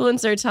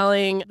influencer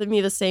telling me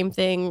the same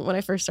thing when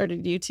I first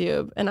started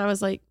YouTube. And I was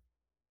like,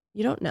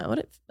 you don't know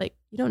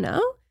you don't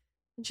know?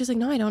 And she's like,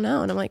 no, I don't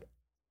know. And I'm like,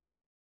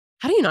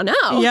 how do you not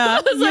know? Yeah.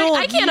 I was like,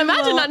 I can't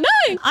imagine not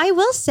knowing. I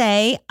will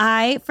say,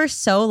 for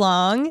so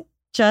long,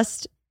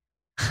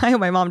 I hope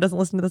my mom doesn't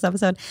listen to this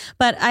episode,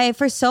 but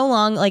for so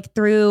long, like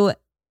through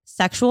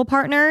sexual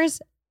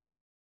partners,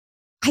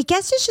 I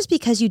guess it's just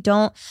because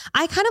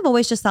I kind of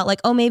always just thought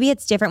like, oh, maybe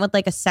it's different with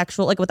like a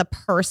sexual, like with a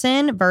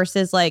person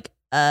versus like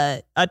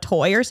a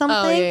toy or something.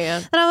 Oh,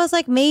 yeah. And I was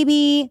like,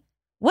 maybe,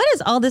 what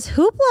is all this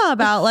hoopla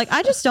about? Like,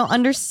 I just don't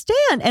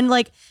understand. And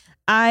like,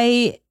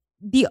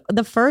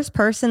 the first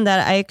person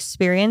that I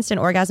experienced an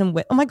orgasm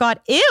with, oh my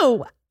God,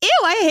 ew,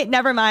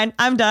 never mind.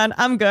 I'm done.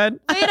 I'm good.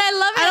 Wait, I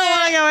love it. I don't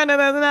want to go into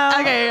this now.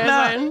 Okay,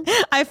 no. fine.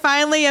 I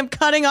finally am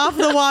cutting off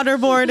the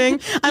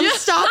waterboarding. I'm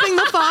stopping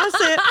the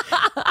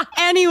faucet.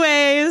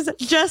 Anyways,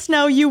 just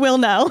know you will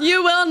know.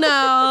 You will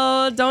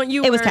know. Don't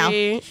you worry. It was Cal.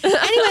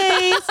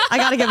 Anyways, I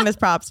got to give him his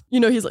props.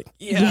 He's like,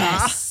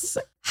 yes.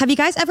 Have you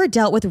guys ever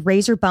dealt with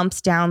razor bumps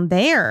down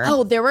there?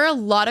 Oh, there were a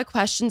lot of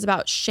questions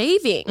about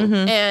shaving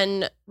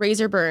and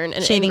razor burn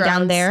and shaving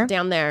down there.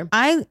 Down there.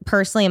 I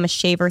personally am a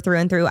shaver through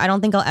and through. I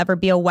don't think I'll ever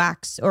be a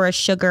wax or a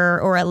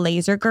sugar or a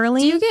laser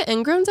girly. Do you get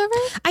ingrowns ever?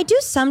 I do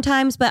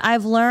sometimes, but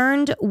I've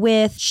learned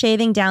with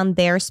shaving down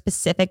there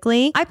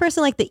specifically. I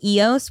personally like the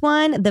EOS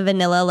one, the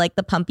vanilla, like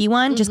the pumpy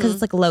one, just because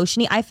it's like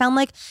lotiony. I found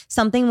like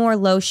something more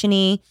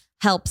lotiony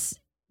helps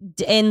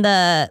in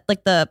the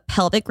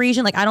pelvic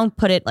region. Like I don't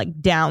put it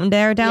like down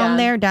there.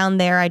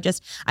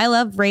 I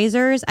love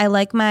razors. I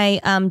like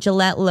my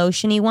Gillette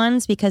lotiony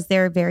ones because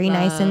they're very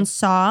nice and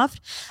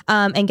soft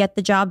and get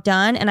the job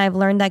done. And I've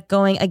learned that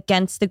going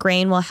against the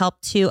grain will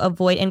help to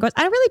avoid ingrowns.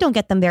 I really don't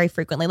get them very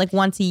frequently, like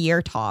once a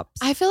year tops.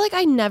 I feel like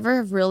I never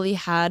have really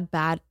had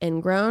bad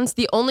ingrowns.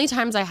 The only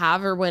times I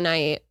have are when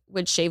I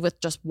would shave with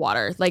just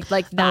water, like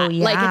that. Oh,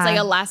 yeah. Like it's like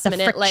a last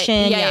minute,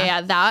 friction,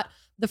 like that.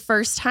 The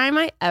first time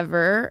I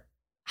ever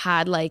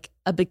had like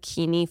a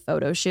bikini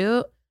photo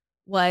shoot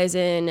was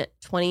in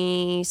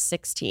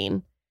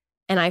 2016,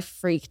 and I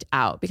freaked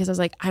out because I was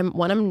like, I'm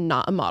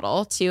not a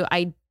model. 2,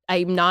 I'm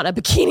not a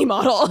bikini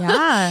model.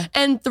 Yeah.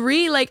 And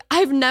 3, like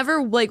I've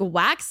never like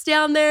waxed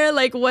down there.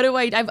 Like what do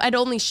I'd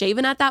only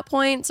shaven at that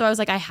point. So I was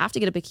like, I have to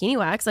get a bikini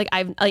wax. And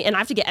I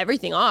have to get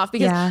everything off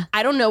because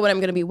I don't know what I'm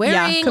going to be wearing.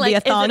 Yeah, could like, be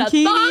a thong is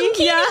it a thong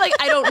key? Yeah. Like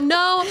I don't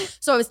know.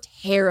 So I was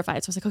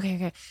terrified. So I was like,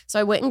 okay. So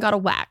I went and got a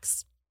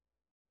wax.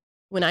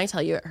 When I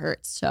tell you it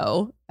hurts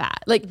so bad,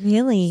 like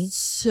really,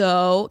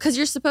 so because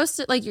you're supposed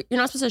to like you're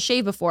not supposed to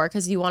shave before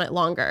because you want it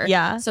longer,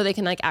 so they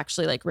can like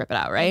actually like rip it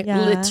out, right?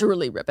 Yeah.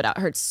 Literally rip it out.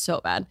 It hurts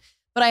so bad.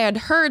 But I had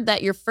heard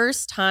that your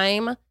first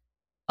time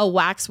a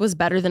wax was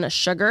better than a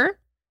sugar,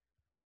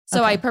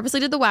 so I purposely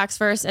did the wax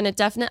first, and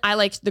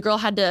the girl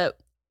had to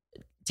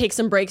take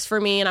some breaks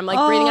for me, and I'm like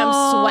breathing,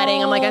 I'm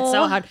sweating, I'm like, it's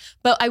so hard.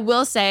 But I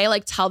will say,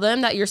 like, tell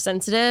them that you're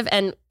sensitive,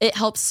 and it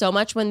helps so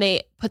much when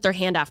they put their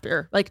hand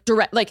after, like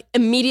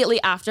immediately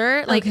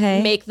after, like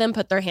make them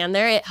put their hand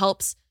there. It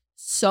helps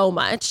so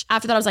much.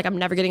 After that, I was like, I'm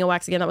never getting a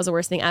wax again. That was the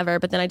worst thing ever.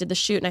 But then I did the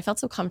shoot and I felt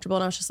so comfortable,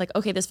 and I was just like,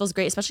 okay, this feels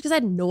great, especially because I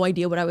had no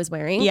idea what I was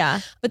wearing.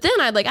 Yeah. But then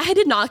I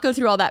did not go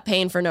through all that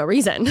pain for no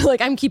reason. Like,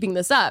 I'm keeping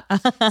this up.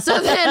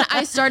 So then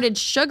I started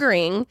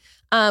sugaring,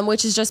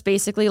 which is just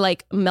basically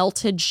like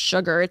melted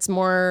sugar. It's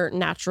more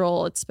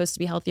natural. It's supposed to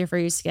be healthier for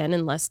your skin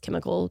and less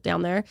chemical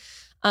down there.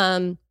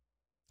 So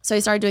I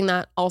started doing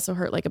that. Also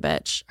hurt like a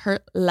bitch.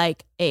 Hurt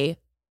like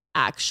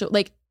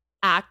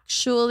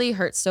actually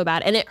hurts so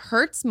bad. And it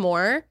hurts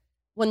more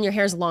when your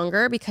hair's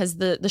longer because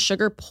the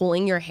sugar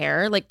pulling your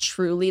hair, like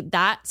truly,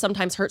 that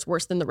sometimes hurts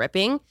worse than the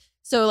ripping.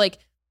 So like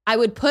I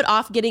would put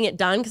off getting it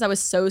done because I was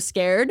so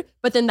scared,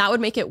 but then that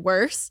would make it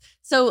worse.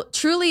 So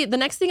truly, the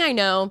next thing I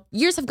know,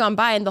 years have gone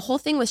by and the whole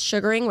thing with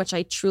sugaring, which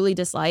I truly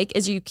dislike,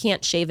 is you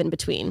can't shave in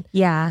between.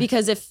 Yeah.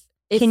 Because if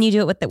can you do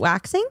it with the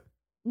waxing?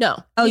 No.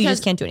 Oh, you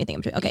just can't do anything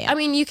in between. Okay. Yeah. I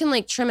mean, you can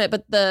like trim it,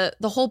 but the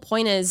whole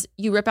point is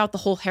you rip out the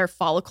whole hair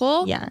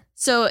follicle. Yeah.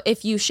 So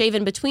if you shave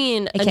in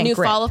between, It a can't new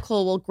grip.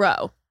 follicle will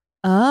grow.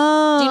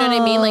 Oh. Do you know what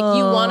I mean?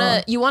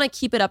 Like you wanna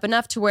keep it up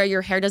enough to where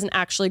your hair doesn't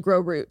actually grow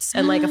roots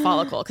and like a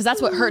follicle, because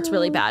that's what hurts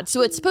really bad.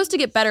 So it's supposed to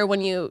get better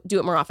when you do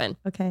it more often.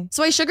 Okay.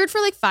 So I sugared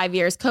for like 5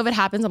 years. COVID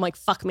happens. I'm like,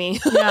 fuck me.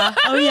 Yeah.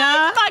 Oh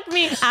yeah. Fuck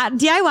me. At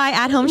DIY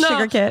at home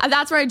sugar kit.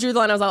 That's where I drew the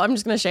line. I was like, I'm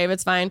just gonna shave.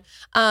 It's fine.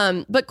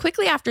 But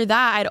quickly after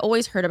that, I'd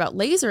always heard about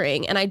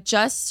lasering, and I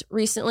just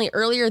recently,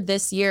 earlier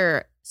this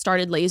year,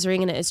 started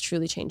lasering, and it has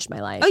truly changed my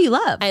life. Oh, you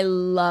love? I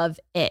love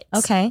it.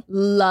 Okay.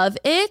 Love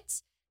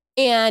it.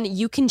 And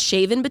you can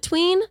shave in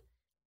between.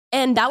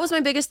 And that was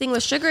my biggest thing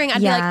with sugaring. I'd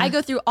be like, I go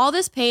through all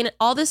this pain,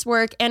 all this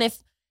work. And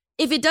if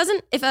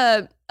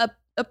a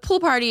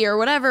pool party or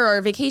whatever, or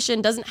a vacation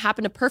doesn't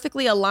happen to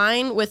perfectly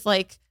align with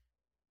like,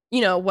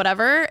 you know,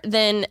 whatever,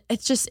 then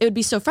it would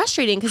be so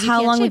frustrating. Because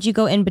how long would you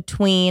go in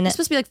between? It's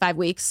supposed to be like 5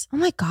 weeks. Oh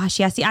my gosh.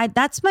 Yeah. See,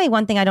 that's my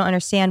one thing I don't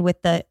understand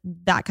with that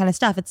kind of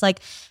stuff. It's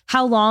like,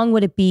 how long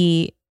would it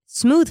be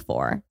smooth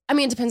for? I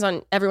mean, it depends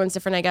on everyone's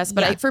different, I guess.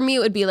 But for me, it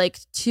would be like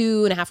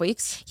 2.5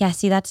 weeks. Yeah.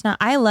 See,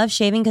 I love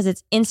shaving because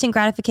it's instant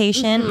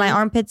gratification. My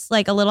armpits,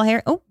 like a little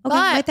hair. Oh, okay. But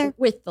right there.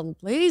 With the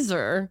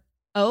laser,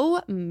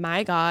 oh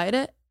my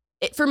God.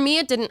 For me,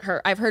 it didn't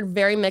hurt. I've heard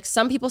very mixed.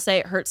 Some people say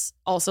it hurts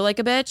also like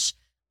a bitch.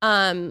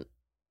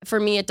 For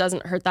me, it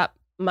doesn't hurt that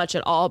much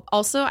at all.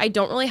 Also, I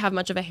don't really have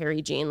much of a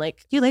hairy gene. Like,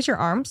 do you laser your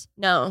arms?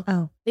 No.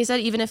 Oh. They said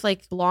even if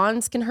like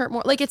blondes can hurt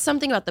more, like it's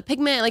something about the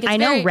pigment. Like it's I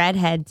know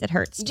redheads, it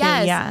hurts too.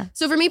 Yes. Yeah.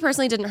 So for me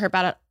personally, it didn't hurt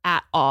bad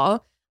at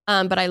all.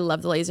 But I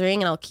love the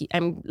lasering, and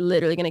I'm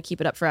literally going to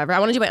keep it up forever. I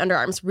want to do my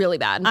underarms really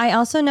bad. I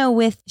also know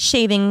with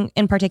shaving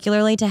in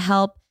particularly, to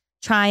help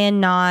try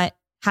and not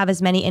have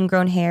as many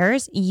ingrown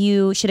hairs,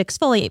 you should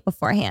exfoliate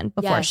beforehand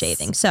before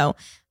shaving. So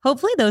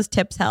hopefully those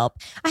tips help.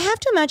 I have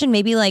to imagine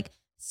maybe like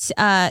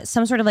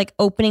some sort of like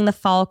opening the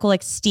follicle,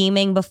 like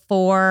steaming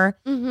before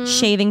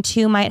shaving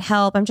too might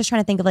help. I'm just trying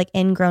to think of like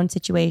ingrown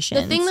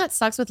situations. The thing that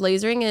sucks with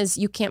lasering is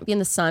you can't be in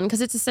the sun, because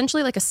it's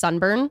essentially like a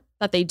sunburn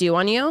that they do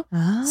on you.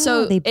 Oh,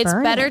 so it's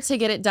better to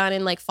get it done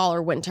in like fall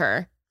or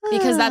winter,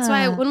 because that's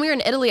why when we were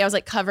in Italy, I was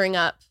like covering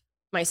up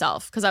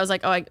myself because I was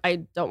like, oh, I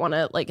don't want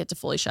to like it to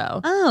fully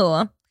show.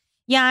 Oh,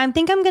 yeah. I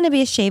think I'm going to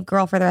be a shave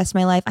girl for the rest of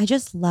my life. I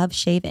just love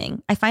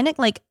shaving. I find it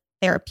like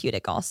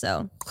therapeutic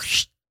also.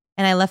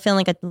 And I love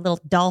feeling like a little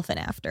dolphin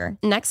after.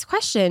 Next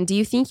question. Do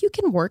you think you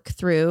can work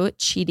through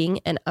cheating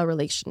in a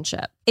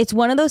relationship? It's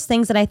one of those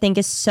things that I think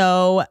is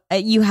so,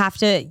 you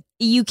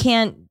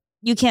can't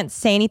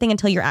say anything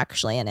until you're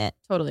actually in it.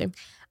 Totally.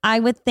 I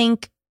would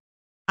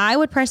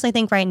personally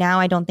think right now,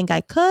 I don't think I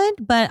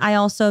could, but I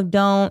also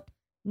don't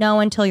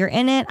know until you're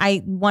in it.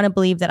 I want to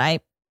believe that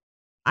I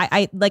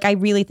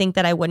really think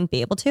that I wouldn't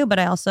be able to, but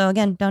I also,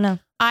 again, don't know.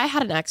 I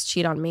had an ex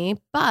cheat on me,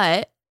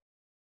 but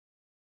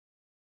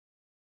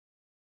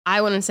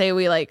I wouldn't say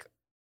we like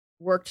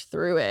worked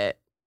through it.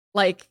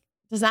 Like,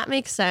 does that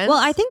make sense? Well,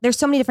 I think there's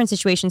so many different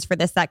situations for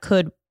this that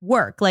could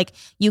work. Like,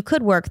 you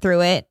could work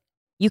through it.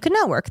 You could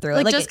not work through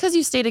it. Like just because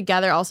you stay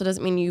together also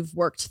doesn't mean you've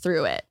worked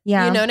through it.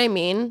 Yeah. You know what I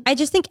mean? I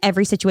just think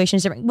every situation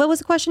is different. What was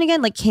the question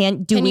again? Like,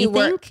 can you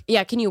work?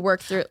 Yeah. Can you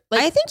work through?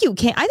 Like, I think you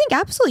can. I think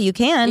absolutely you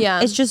can.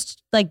 Yeah. It's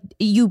just like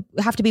you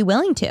have to be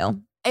willing to.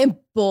 And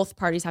both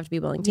parties have to be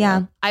willing to.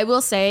 Yeah. I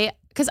will say,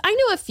 because I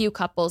know a few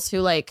couples who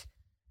like,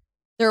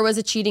 there was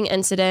a cheating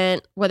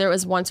incident, whether it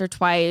was once or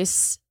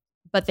twice,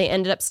 but they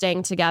ended up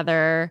staying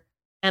together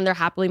and they're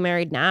happily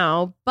married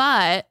now.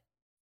 But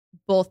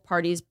both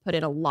parties put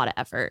in a lot of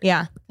effort.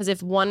 Yeah. Because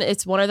if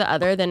it's one or the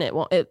other, then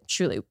it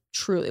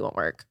truly won't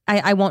work.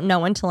 I won't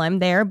know until I'm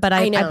there, but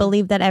I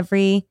believe that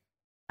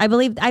I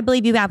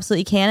believe you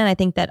absolutely can. And I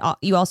think that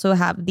you also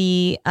have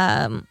the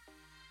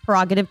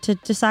prerogative to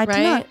decide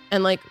to not.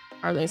 And like,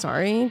 are they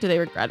sorry? Do they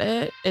regret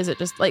it? Is it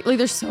just like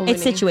there's so many.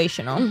 It's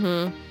situational.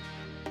 Mm-hmm.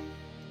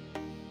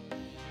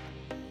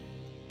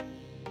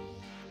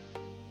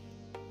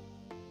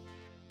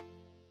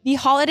 The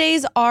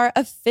holidays are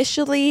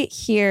officially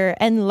here,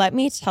 and let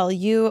me tell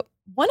you,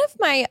 one of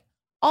my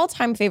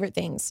all-time favorite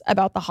things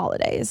about the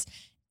holidays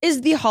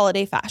is the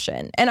holiday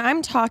fashion. And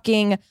I'm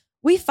talking,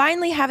 we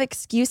finally have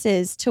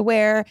excuses to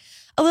wear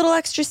a little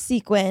extra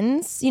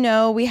sequins. You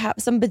know, we have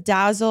some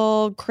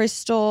bedazzled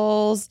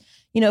crystals,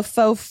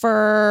 faux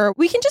fur.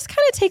 We can just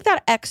kind of take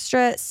that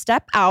extra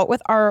step out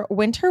with our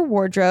winter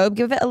wardrobe,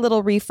 give it a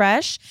little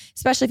refresh,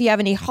 especially if you have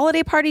any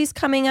holiday parties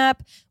coming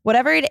up.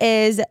 Whatever it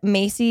is,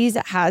 Macy's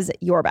has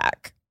your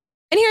back.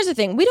 And here's the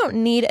thing. We don't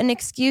need an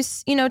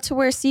excuse, to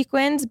wear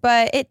sequins,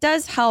 but it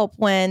does help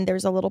when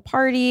there's a little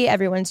party,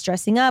 everyone's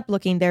dressing up,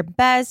 looking their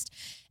best.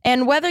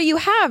 And whether you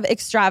have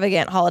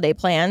extravagant holiday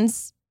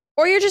plans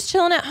or you're just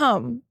chilling at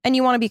home and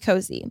you want to be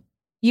cozy,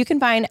 you can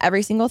find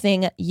every single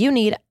thing you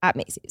need at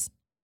Macy's.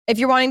 If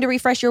you're wanting to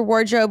refresh your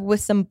wardrobe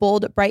with some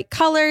bold, bright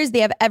colors,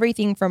 they have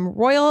everything from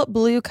royal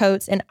blue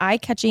coats and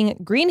eye-catching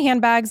green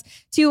handbags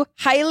to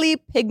highly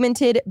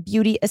pigmented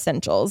beauty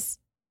essentials.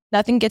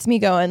 Nothing gets me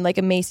going like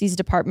a Macy's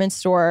department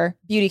store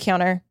beauty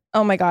counter.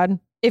 Oh my God.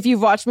 If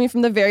you've watched me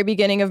from the very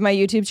beginning of my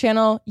YouTube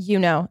channel, you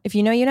know. If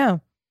you know, you know.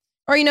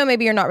 Or,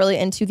 maybe you're not really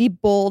into the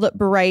bold,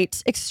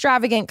 bright,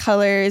 extravagant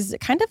colors,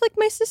 kind of like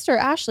my sister,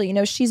 Ashley.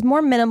 She's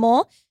more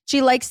minimal.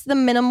 She likes the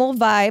minimal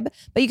vibe,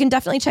 but you can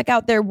definitely check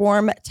out their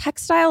warm,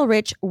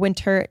 textile-rich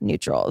winter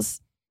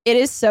neutrals. It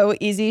is so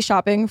easy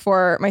shopping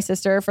for my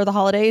sister for the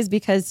holidays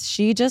because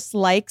she just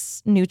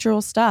likes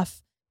neutral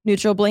stuff.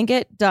 Neutral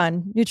blanket,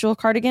 done. Neutral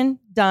cardigan,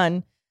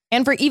 done.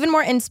 And for even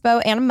more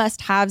inspo and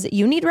must-haves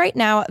you need right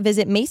now,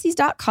 visit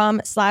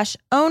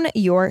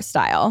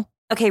Macys.com/ownyourstyle.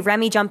 Okay,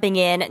 Remy jumping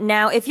in.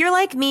 Now, if you're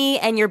like me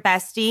and your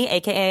bestie,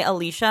 aka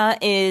Alicia,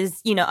 is,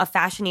 a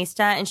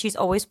fashionista and she's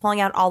always pulling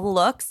out all the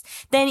looks,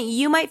 then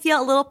you might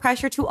feel a little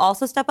pressure to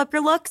also step up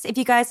your looks. If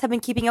you guys have been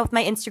keeping up with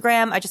my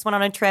Instagram, I just went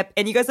on a trip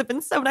and you guys have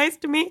been so nice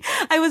to me.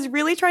 I was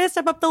really trying to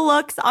step up the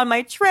looks on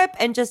my trip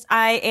and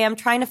I am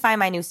trying to find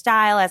my new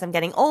style as I'm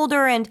getting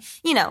older and,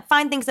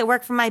 find things that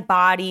work for my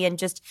body and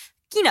just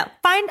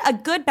find a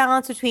good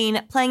balance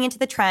between playing into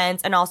the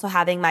trends and also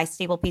having my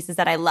staple pieces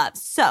that I love.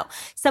 So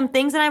some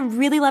things that I'm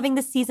really loving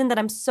this season that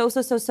I'm so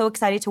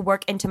excited to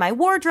work into my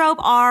wardrobe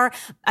are,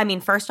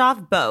 first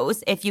off,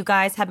 bows. If you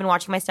guys have been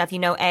watching my stuff,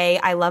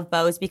 I love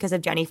bows because of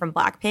Jennie from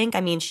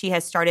Blackpink. She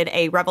has started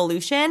a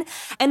revolution.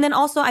 And then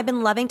also I've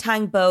been loving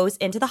tying bows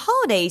into the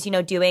holidays,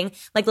 doing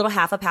like little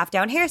half up, half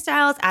down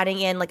hairstyles, adding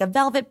in like a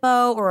velvet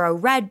bow or a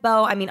red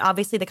bow.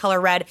 Obviously the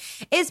color red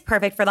is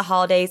perfect for the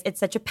holidays. It's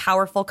such a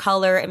powerful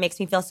color. It makes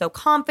me feel so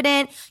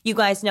confident. You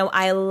guys know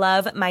I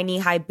love my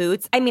knee-high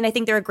boots. I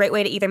think they're a great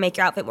way to either make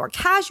your outfit more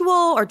casual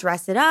or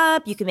dress it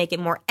up. You can make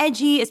it more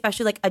edgy,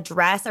 especially like a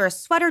dress or a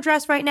sweater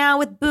dress right now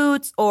with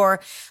boots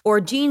or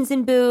jeans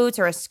and boots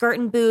or a skirt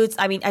and boots.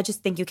 I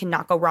just think you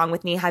cannot go wrong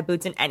with knee-high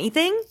boots in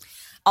anything.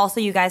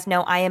 Also, you guys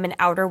know I am an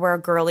outerwear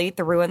girly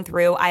through and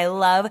through. I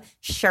love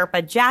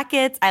Sherpa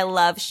jackets. I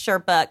love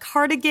Sherpa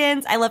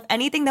cardigans. I love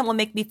anything that will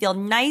make me feel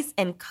nice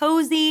and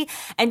cozy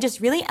and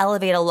just really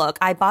elevate a look.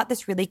 I bought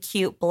this really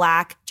cute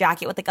black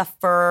jacket with like a faux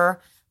fur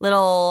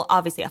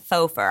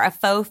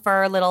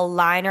little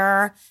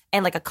liner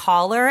and like a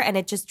collar, and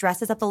it just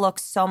dresses up the look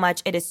so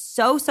much. It is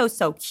so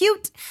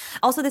cute.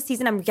 Also this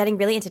season, I'm getting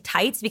really into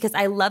tights because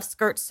I love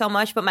skirts so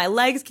much, but my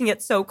legs can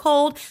get so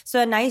cold.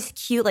 So a nice,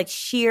 cute, like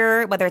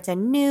sheer, whether it's a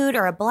nude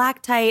or a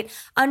black tight,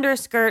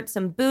 underskirt,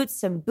 some boots,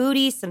 some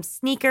booties, some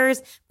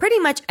sneakers, pretty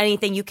much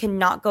anything. You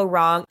cannot go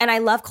wrong. And I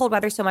love cold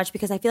weather so much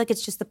because I feel like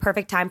it's just the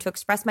perfect time to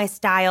express my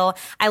style.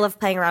 I love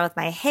playing around with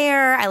my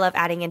hair. I love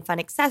adding in fun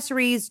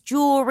accessories,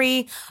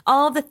 jewelry,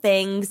 all of the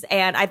things.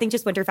 And I think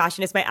just winter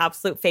fashion is my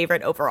absolute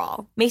favorite overall.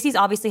 Macy's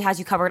obviously has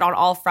you covered on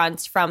all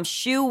fronts, from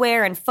shoe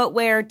wear and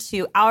footwear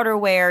to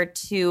outerwear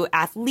to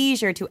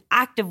athleisure to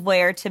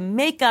activewear to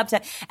makeup to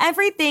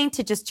everything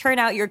to just turn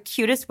out your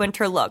cutest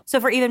winter look. So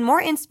for even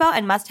more inspo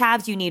and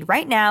must-haves you need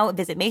right now,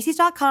 visit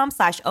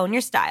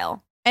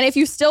Macys.com/ownyourstyle. And if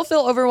you still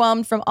feel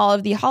overwhelmed from all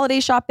of the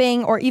holiday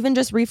shopping or even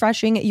just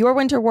refreshing your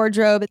winter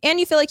wardrobe and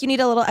you feel like you need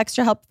a little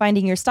extra help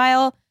finding your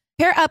style,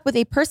 pair up with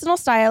a personal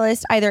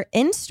stylist either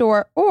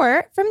in-store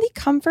or from the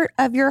comfort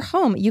of your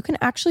home. You can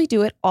actually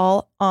do it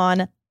all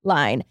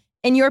online,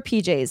 in your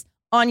PJs,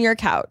 on your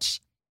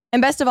couch.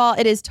 And best of all,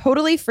 it is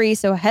totally free,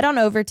 so head on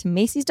over to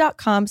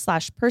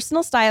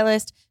Macys.com/personal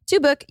stylist to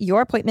book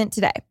your appointment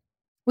today.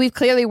 We've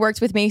clearly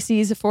worked with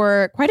Macy's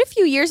for quite a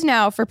few years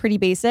now for Pretty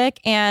Basic,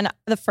 and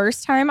the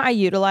first time I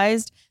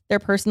utilized their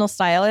personal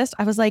stylist,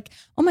 I was like,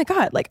 oh my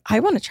God, like I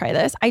want to try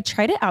this. I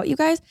tried it out, you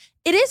guys.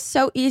 It is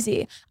so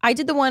easy. I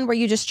did the one where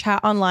you just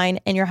chat online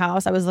in your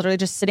house. I was literally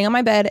just sitting on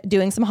my bed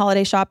doing some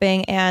holiday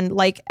shopping. And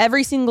like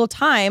every single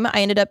time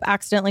I ended up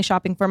accidentally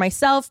shopping for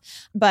myself,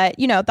 but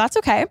that's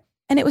okay.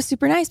 And it was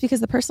super nice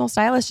because the personal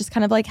stylist just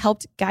kind of like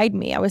helped guide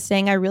me. I was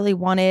saying I really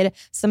wanted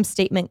some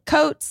statement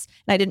coats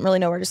and I didn't really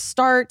know where to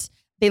start.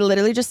 They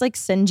literally just like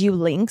send you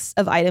links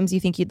of items you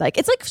think you'd like.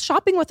 It's like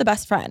shopping with a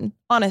best friend,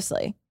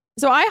 honestly.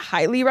 So I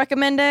highly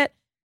recommend it.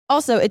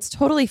 Also, it's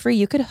totally free.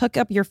 You could hook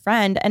up your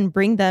friend and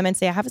bring them and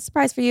say, I have a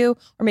surprise for you.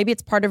 Or maybe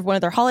it's part of one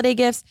of their holiday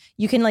gifts.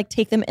 You can like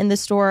take them in the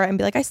store and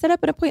be like, I set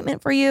up an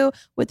appointment for you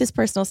with this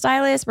personal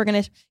stylist. We're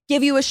going to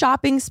give you a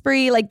shopping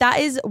spree. Like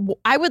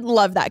I would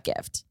love that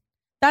gift.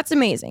 That's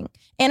amazing.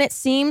 And it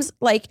seems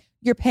like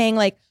you're paying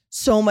like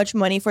so much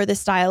money for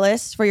this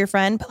stylist for your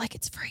friend, but like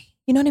it's free.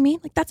 You know what I mean?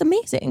 Like that's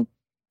amazing.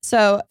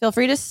 So feel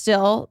free to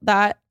steal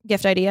that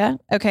gift idea.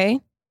 Okay.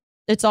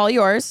 It's all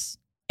yours.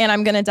 And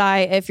I'm going to die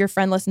if your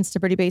friend listens to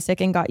Pretty Basic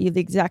and got you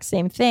the exact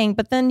same thing.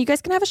 But then you guys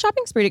can have a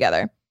shopping spree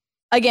together.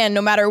 Again,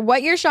 no matter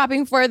what you're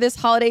shopping for this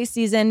holiday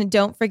season,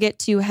 don't forget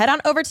to head on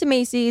over to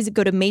Macy's.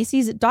 Go to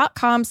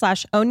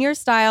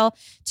Macys.com/ownyourstyle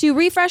to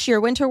refresh your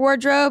winter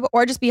wardrobe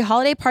or just be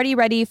holiday party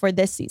ready for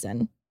this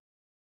season.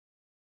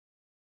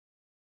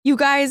 You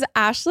guys,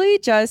 Ashley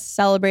just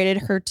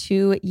celebrated her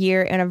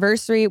 2-year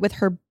anniversary with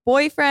her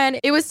boyfriend.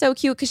 It was so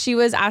cute because she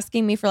was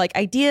asking me for like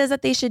ideas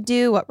that they should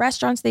do, what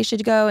restaurants they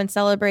should go and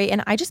celebrate.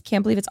 And I just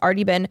can't believe it's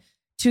already been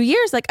 2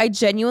 years. Like I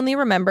genuinely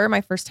remember my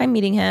first time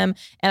meeting him.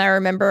 And I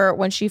remember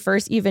when she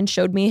first even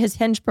showed me his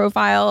Hinge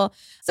profile.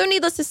 So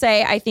needless to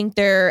say, I think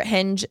their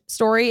Hinge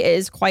story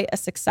is quite a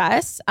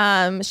success.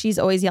 She's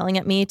always yelling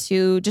at me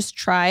to just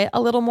try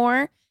a little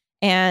more.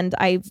 And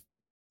I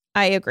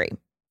agree.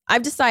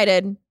 I've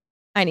decided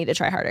I need to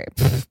try harder.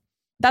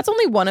 That's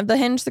only one of the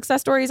Hinge success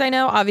stories I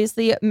know.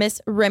 Obviously,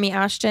 Miss Remy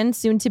Ashton,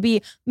 soon to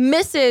be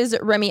Mrs.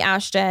 Remy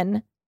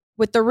Ashton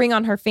with the ring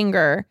on her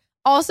finger,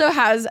 also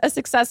has a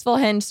successful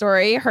Hinge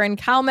story. Her and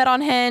Cal met on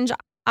Hinge.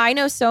 I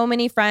know so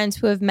many friends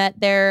who have met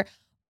their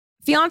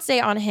fiance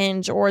on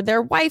Hinge or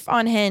their wife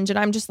on Hinge. And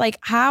I'm just like,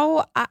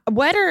 I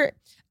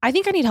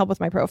think I need help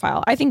with my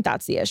profile. I think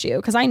that's the issue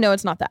because I know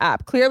it's not the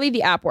app. Clearly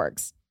the app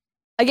works.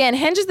 Again,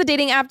 Hinge is the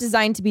dating app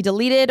designed to be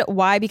deleted.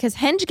 Why? Because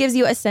Hinge gives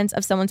you a sense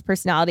of someone's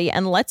personality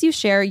and lets you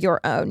share your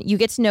own. You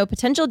get to know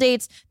potential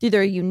dates through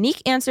their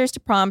unique answers to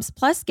prompts,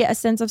 plus get a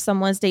sense of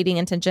someone's dating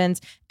intentions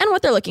and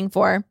what they're looking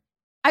for.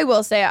 I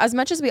will say, as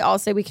much as we all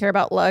say we care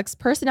about looks,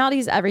 personality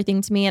is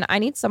everything to me, and I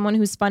need someone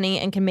who's funny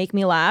and can make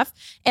me laugh.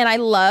 And I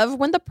love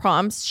when the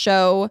prompts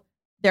show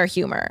their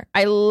humor.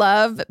 I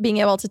love being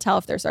able to tell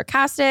if they're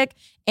sarcastic,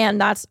 and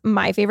that's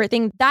my favorite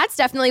thing. That's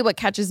definitely what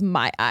catches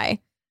my eye.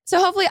 So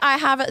hopefully I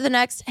have the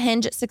next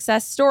Hinge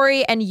success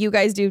story and you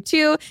guys do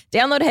too.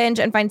 Download Hinge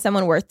and find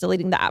someone worth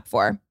deleting the app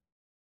for.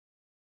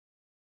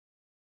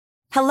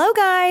 Hello,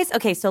 guys.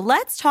 Okay, so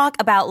let's talk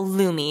about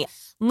Lumi.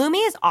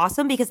 Lumi is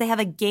awesome because they have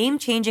a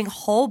game-changing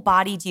whole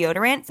body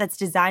deodorant that's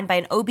designed by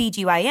an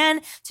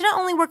OBGYN to not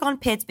only work on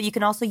pits, but you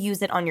can also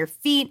use it on your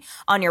feet,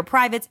 on your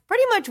privates,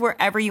 pretty much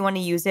wherever you want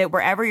to use it,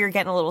 wherever you're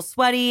getting a little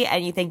sweaty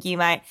and you think you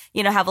might,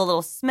 have a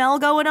little smell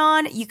going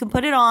on, you can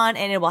put it on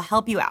and it will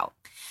help you out.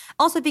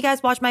 Also, if you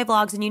guys watch my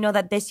vlogs and you know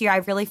that this year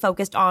I've really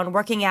focused on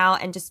working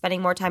out and just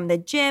spending more time in the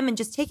gym and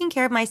just taking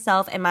care of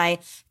myself and my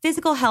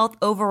physical health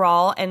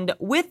overall. And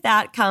with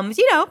that comes,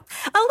 a little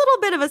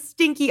bit of a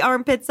stinky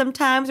armpit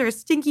sometimes or a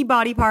stinky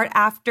body part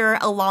after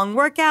a long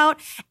workout.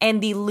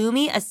 And the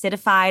Lumi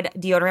acidified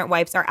deodorant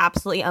wipes are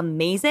absolutely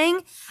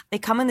amazing. They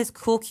come in this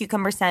cool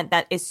cucumber scent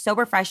that is so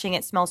refreshing.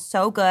 It smells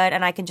so good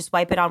and I can just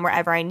wipe it on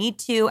wherever I need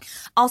to.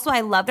 Also,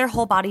 I love their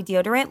whole body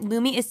deodorant.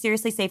 Lumi is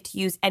seriously safe to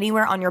use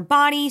anywhere on your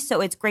body.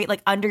 So it's great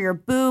like under your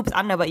boobs. I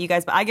don't know about you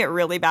guys, but I get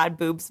really bad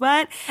boob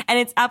sweat. And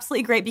it's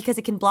absolutely great because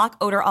it can block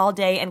odor all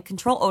day and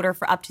control odor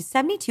for up to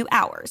 72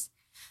 hours.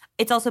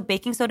 It's also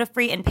baking soda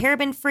free and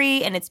paraben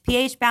free, and it's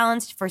pH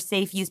balanced for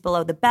safe use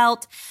below the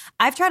belt.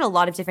 I've tried a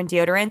lot of different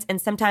deodorants, and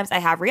sometimes I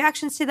have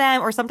reactions to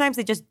them, or sometimes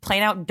they just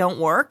plain out don't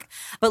work.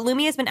 But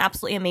Lumi has been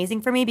absolutely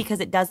amazing for me because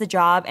it does the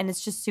job, and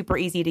it's just super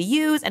easy to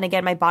use. And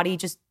again, my body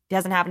just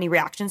doesn't have any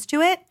reactions to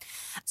it.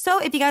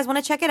 So if you guys want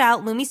to check it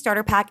out, Lumi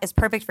Starter Pack is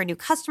perfect for new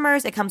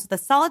customers. It comes with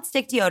a solid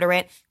stick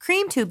deodorant,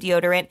 cream tube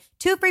deodorant,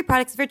 2 free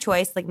products of your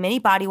choice like mini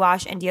body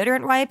wash and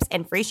deodorant wipes,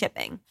 and free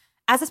shipping.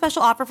 As a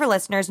special offer for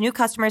listeners, new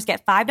customers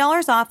get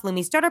 $5 off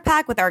Lumi Starter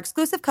Pack with our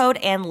exclusive code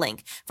and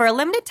link. For a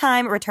limited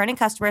time, returning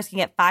customers can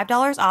get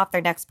 $5 off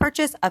their next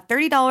purchase of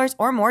 $30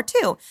 or more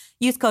too.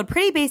 Use code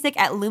PRETTYBASIC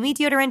at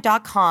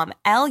LumiDeodorant.com,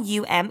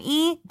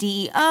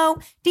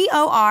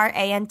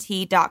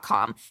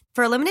 LumiDeodorant.com.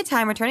 For a limited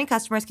time, returning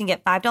customers can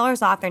get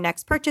 $5 off their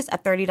next purchase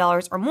of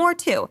 $30 or more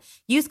too.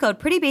 Use code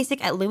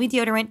PRETTYBASIC at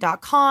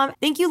LumiDeodorant.com.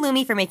 Thank you,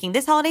 Lumi, for making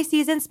this holiday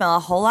season smell a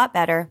whole lot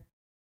better.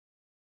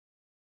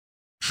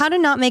 How to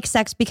not make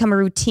sex become a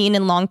routine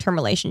in long-term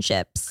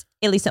relationships.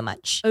 Illy so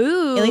much.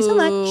 Ooh. Illy so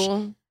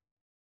much.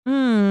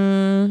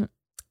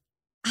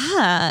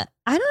 I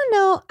don't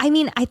know. I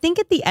mean, I think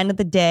at the end of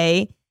the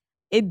day,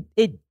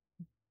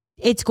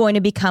 it's going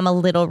to become a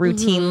little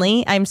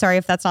routinely. I'm sorry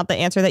if that's not the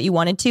answer that you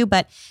wanted to,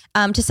 but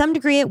to some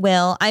degree it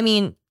will. I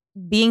mean,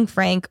 being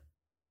frank,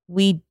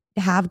 we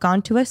have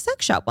gone to a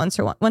sex shop once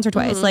or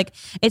twice. Like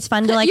it's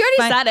fun to like you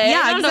already said it.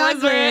 Yeah,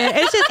 exactly.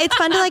 It's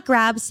fun to like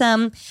grab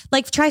some,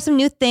 like try some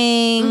new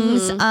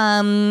things,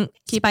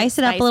 spice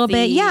it up a little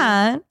bit.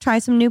 Yeah, try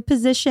some new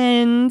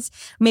positions,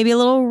 maybe a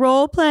little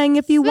role playing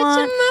if you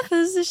want. My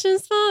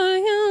positions for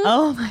you.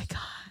 Oh my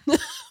god!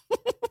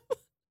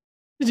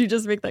 Did you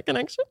just make that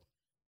connection?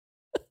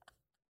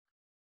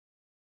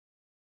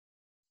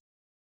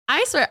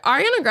 I swear,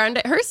 Ariana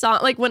Grande, her song,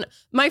 like when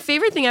my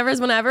favorite thing ever is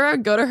whenever I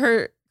go to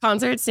her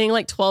concert seeing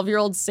like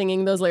 12-year-olds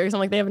singing those lyrics. I'm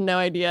like, they have no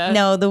idea.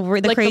 No, the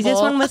Like craziest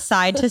one was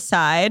Side to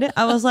Side.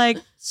 I was like,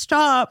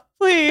 stop,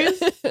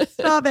 please,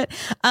 stop it.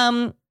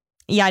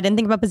 Yeah, I didn't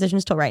think about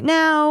positions till right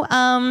now.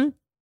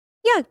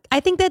 Yeah, I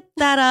think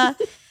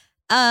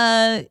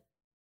that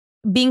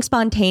being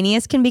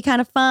spontaneous can be kind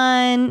of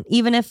fun,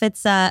 even if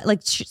it's like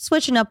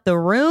switching up the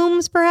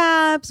rooms,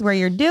 perhaps where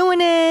you're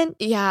doing it.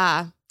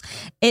 Yeah,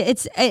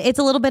 it's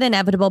a little bit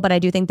inevitable, but I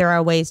do think there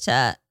are ways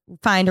to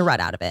find a rut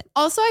out of it.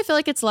 Also, I feel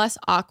like it's less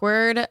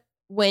awkward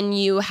when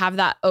you have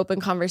that open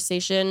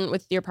conversation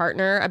with your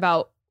partner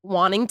about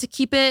wanting to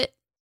keep it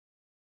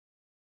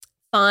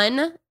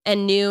fun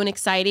and new and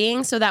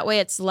exciting. So that way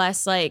it's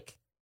less like,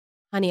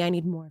 honey, I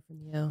need more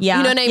from you. Yeah.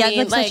 You know what I mean?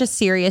 It's like such a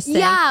serious thing.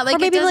 Yeah. Like or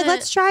maybe it like,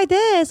 let's try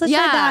this. Let's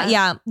try that.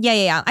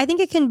 Yeah. I think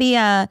it can be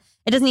it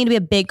doesn't need to be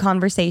a big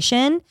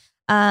conversation.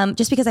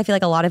 Just because I feel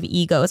like a lot of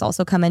egos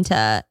also come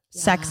into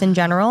sex in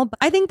general. But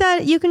I think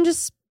that you can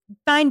just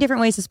find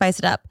different ways to spice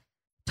it up.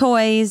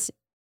 Toys,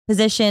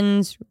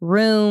 positions,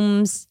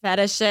 rooms,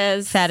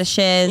 fetishes.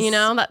 You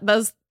know,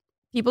 those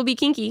people be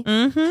kinky.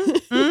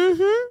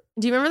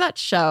 Do you remember that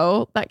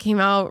show that came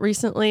out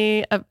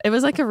recently? It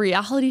was like a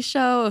reality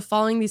show of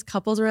following these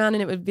couples around,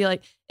 and it would be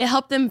like, it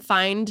helped them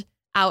find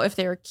out if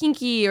they were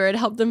kinky, or it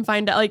helped them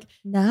find out like,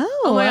 no.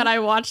 Oh my God, I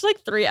watched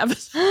like 3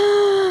 episodes.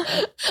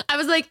 I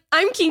was like,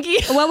 I'm kinky.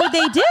 What would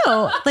they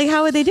do? Like,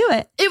 how would they do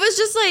it? It was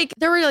just like,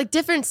 there were like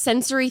different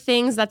sensory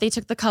things that they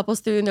took the couples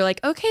through, and they're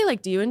like, okay,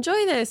 like, do you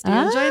enjoy this? Do you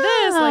enjoy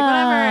this? Like,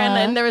 whatever. And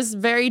then there was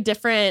very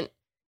different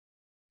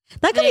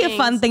That could be a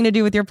fun thing to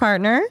do with your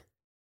partner.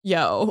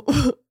 Yo,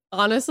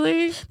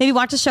 honestly. Maybe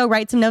watch a show,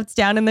 write some notes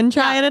down, and then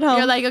try it at home.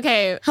 You're like,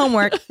 okay.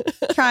 Homework.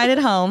 Try it at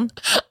home.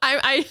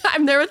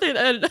 I'm there with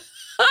it.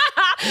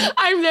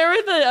 I'm there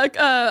with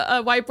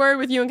a whiteboard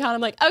with you and Colin.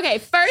 I'm like, okay,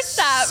 first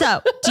step.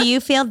 So, do you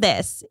feel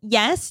this?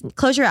 Yes.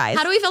 Close your eyes.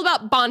 How do we feel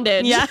about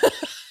bondage? Yeah.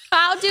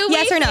 How do we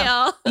yes or feel?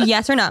 no?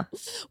 Yes or no?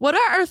 What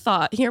are our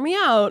thoughts? Hear me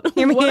out.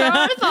 Hear me what out.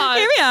 are our thoughts?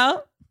 Hear me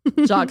out.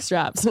 Jock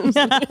straps.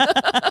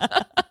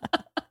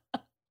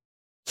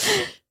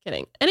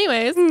 Kidding.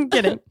 Anyways,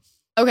 kidding.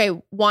 Okay,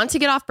 want to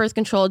get off birth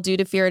control due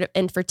to fear of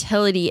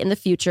infertility in the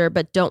future,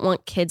 but don't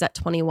want kids at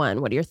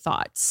 21. What are your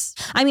thoughts?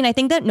 I mean, I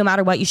think that no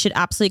matter what, you should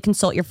absolutely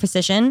consult your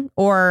physician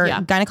or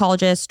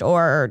gynecologist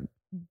or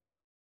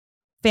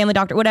family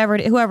doctor,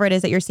 whoever it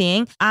is that you're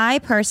seeing. I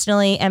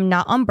personally am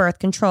not on birth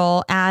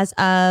control as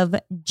of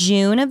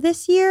June of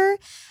this year.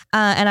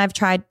 And I've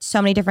tried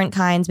so many different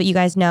kinds, but you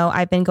guys know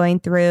I've been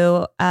going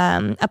through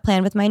a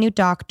plan with my new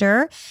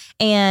doctor,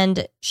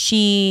 and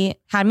she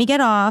had me get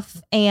off,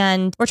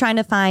 and we're trying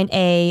to find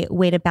a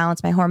way to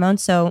balance my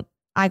hormones. So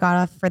I got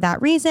off for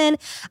that reason.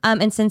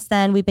 And since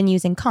then we've been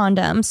using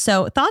condoms.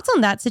 So thoughts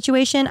on that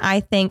situation?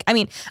 I feel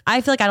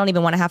like I don't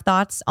even want to have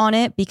thoughts on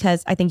it,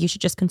 because I think you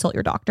should just consult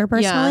your doctor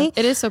personally. Yeah,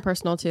 it is so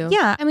personal too.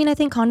 Yeah. I mean, I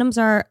think condoms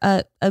are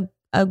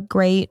a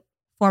great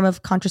form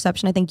of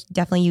contraception. I think you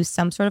definitely use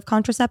some sort of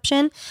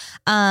contraception.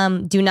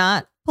 Do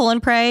not pull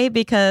and pray,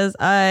 because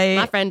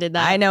my friend did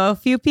that. I know a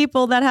few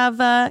people that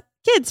have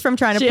kids from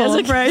trying to pull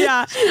and pray.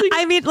 Yeah.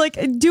 I mean, like,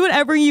 do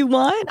whatever you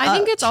want. I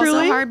think it's truly.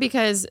 also hard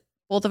because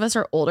both of us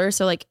are older.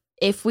 So like,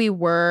 if we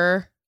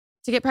were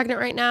to get pregnant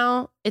right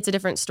now, it's a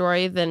different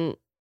story than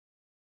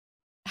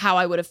how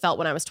I would have felt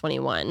when I was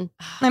 21.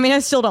 I mean, I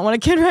still don't want a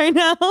kid right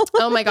now.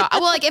 Oh my God.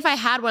 Well, like if I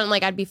had one,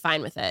 like I'd be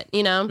fine with it,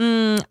 you know?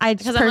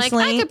 Because I'm like,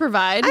 I could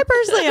provide. I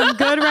personally am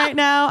good right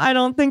now. I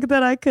don't think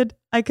that I could.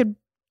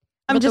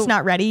 I'm just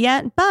not ready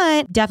yet,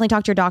 but definitely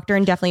talk to your doctor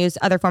and definitely use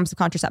other forms of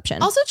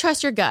contraception. Also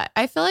trust your gut.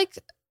 I feel like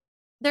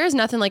there's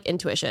nothing like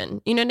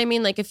intuition. You know what I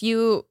mean? Like if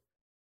you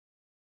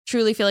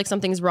truly feel like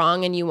something's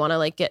wrong and you want to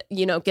like get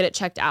it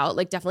checked out,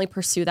 like definitely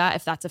pursue that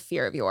if that's a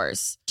fear of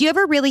yours. Do you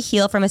ever really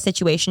heal from a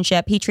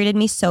situationship? He treated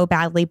me so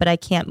badly, but I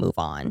can't move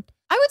on.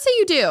 I would say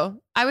you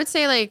do. I would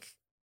say like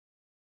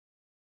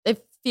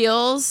it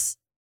feels,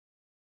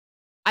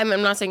 I'm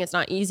not saying it's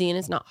not easy and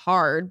it's not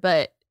hard,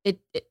 but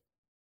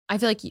I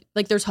feel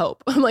like there's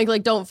hope. I'm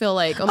like don't feel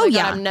like, oh my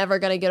God, I'm never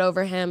going to get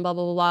over him, blah,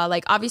 blah, blah, blah.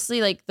 Like obviously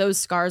like those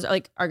scars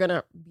are going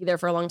to be there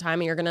for a long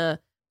time and you're going to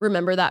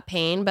remember that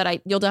pain,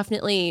 but you'll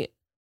definitely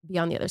be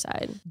on the other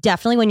side.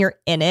 Definitely when you're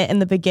in it in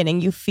the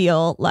beginning, you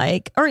feel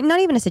like, or not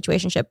even a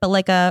situationship, but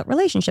like a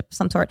relationship of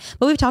some sort.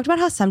 But we've talked about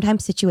how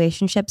sometimes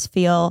situationships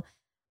feel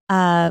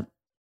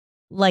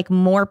like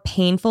more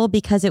painful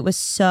because it was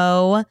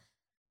so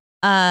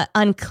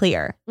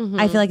unclear. Mm-hmm.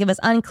 I feel like it was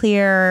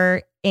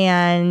unclear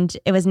and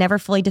it was never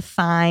fully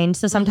defined.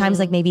 So sometimes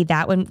like maybe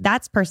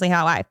that's personally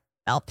how I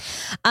felt.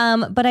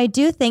 But I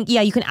do think,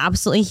 you can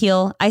absolutely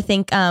heal. I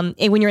think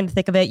when you're in the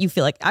thick of it, you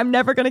feel like I'm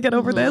never going to get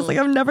over this. Like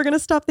I'm never going to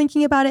stop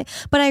thinking about it.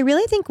 But I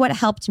really think what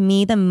helped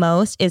me the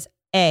most is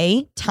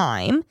A,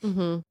 time.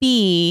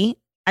 B,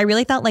 I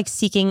really thought like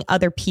seeking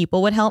other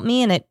people would help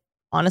me, and it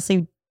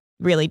honestly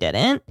really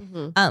didn't.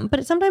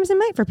 But sometimes it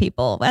might for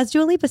people. As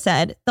Dua Lipa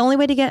said, the only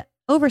way to get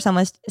over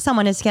someone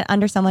is to get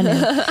under someone new.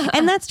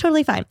 And that's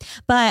totally fine.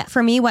 But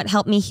for me, what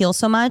helped me heal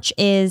so much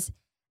is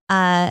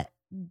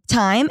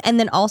time, and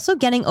then also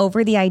getting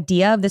over the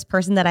idea of this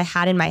person that I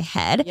had in my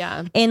head.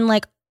 Yeah. In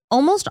like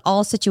almost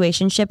all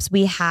situationships,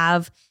 we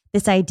have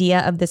this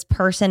idea of this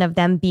person, of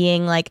them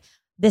being like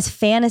this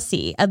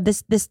fantasy of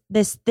this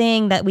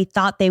thing that we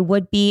thought they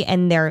would be,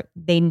 and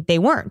they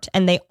weren't,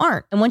 and they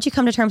aren't. And once you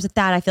come to terms with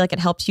that, I feel like it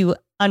helps you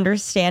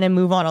understand and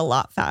move on a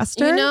lot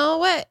faster. You know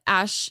what?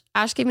 Ash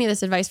gave me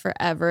this advice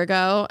forever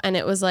ago, and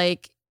it was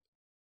like,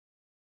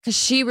 because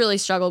she really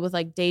struggled with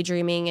like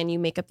daydreaming, and you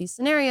make up these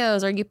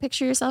scenarios or you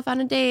picture yourself on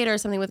a date or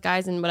something with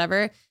guys and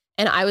whatever.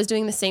 And I was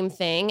doing the same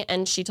thing.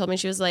 And she told me,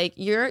 she was like,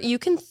 you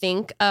can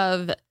think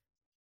of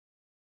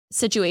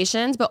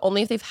situations, but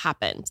only if they've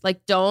happened.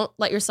 Like, don't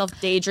let yourself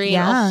daydream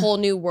a whole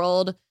new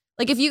world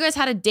Like if you guys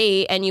had a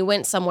date and you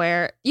went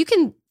somewhere, you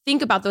can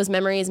think about those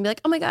memories and be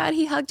like, oh my God,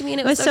 he hugged me and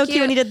it was so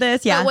cute when he did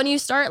this. Yeah. But when you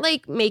start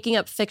like making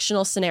up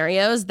fictional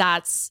scenarios,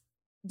 that's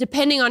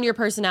depending on your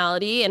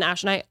personality, and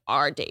Ash and I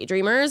are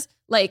daydreamers.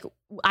 Like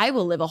I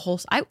will live a whole,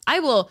 I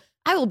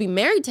will be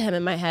married to him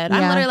in my head.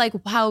 I'm Yeah. literally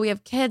like, wow, we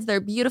have kids. They're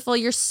beautiful.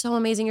 You're so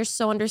amazing. You're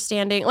so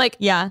understanding. Like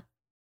Yeah.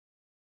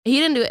 he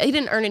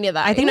didn't earn any of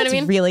that. I think you know that's what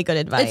I mean? really good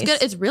advice. It's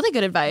good. It's really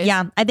good advice.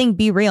 Yeah. I think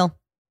be real.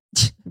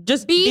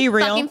 Just be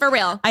real. Fucking for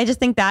real. I just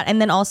think that.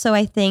 And then also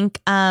I think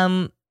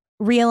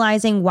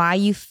realizing why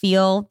you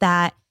feel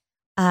that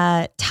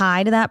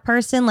tie to that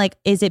person. Like,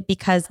 is it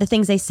because the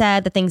things they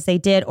said, the things they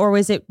did, or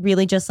was it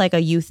really just like a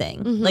you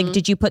thing? Mhm. Like,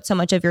 did you put so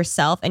much of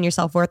yourself and your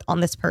self-worth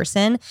on this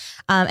person?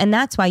 And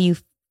that's why you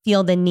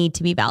feel the need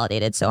to be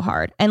validated so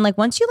hard. And like,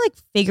 once you like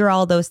figure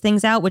all those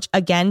things out, which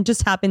again,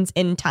 just happens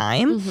in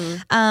time,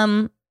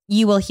 Mhm.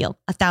 you will heal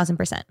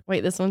 1,000%.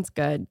 Wait, this one's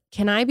good.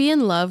 Can I be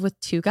in love with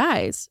two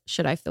guys?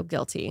 Should I feel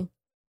guilty?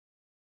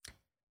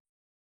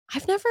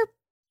 I've never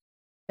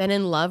been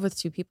in love with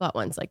two people at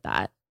once like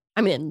that.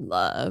 I'm in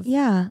love.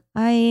 Yeah,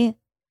 I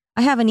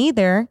haven't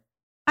either.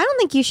 I don't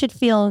think you should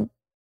feel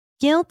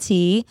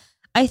guilty.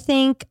 I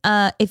think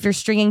if you're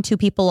stringing two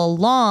people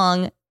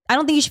along, I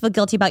don't think you should feel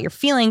guilty about your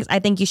feelings. I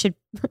think you should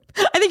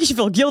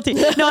feel guilty.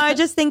 No, I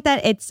just think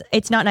that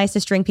it's not nice to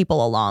string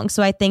people along.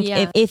 So I think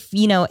Yeah. if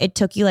you know, it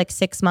took you like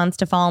 6 months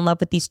to fall in love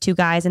with these two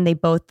guys and they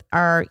both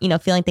are, you know,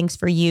 feeling things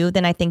for you,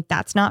 then I think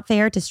that's not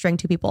fair to string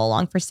two people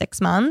along for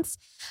 6 months.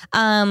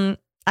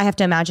 I have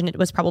to imagine it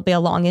was probably a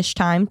longish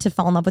time to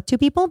fall in love with two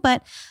people,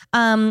 but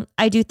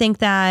I do think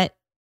that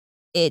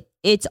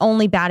it's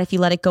only bad if you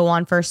let it go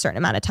on for a certain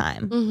amount of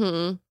time.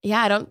 Mm-hmm.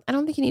 Yeah, I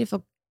don't think you need to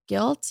feel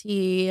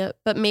guilty,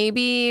 but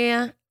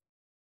maybe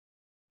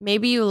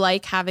you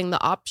like having the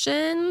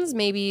options.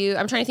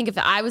 I'm trying to think if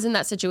I was in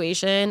that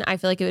situation, I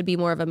feel like it would be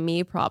more of a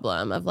me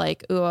problem of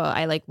like, oh,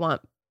 I like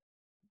want,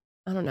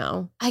 I don't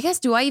know. I guess,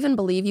 do I even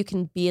believe you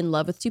can be in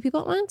love with two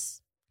people at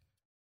once?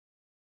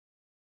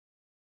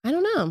 I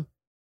don't know.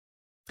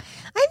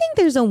 I think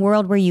there's a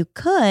world where you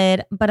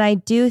could, but I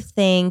do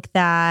think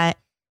that,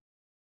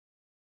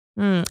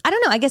 I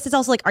don't know. I guess it's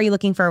also like, are you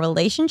looking for a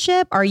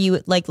relationship? Are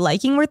you like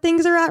liking where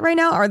things are at right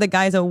now? Are the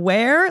guys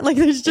aware? Like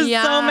there's just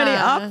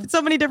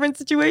so many different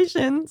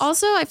situations.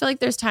 Also, I feel like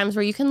there's times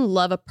where you can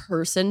love a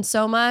person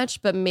so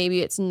much, but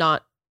maybe it's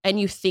not, and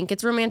you think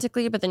it's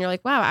romantically, but then you're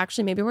like, wow,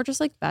 actually, maybe we're just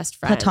like best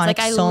friends. Platonic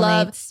like I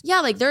soulmates.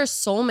 like they're a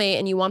soulmate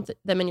and you want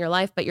them in your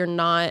life, but you're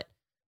not,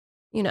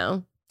 you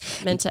know,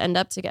 meant to end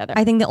up together.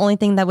 I think the only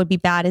thing that would be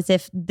bad is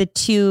if the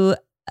two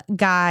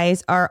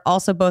guys are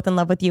also both in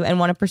love with you and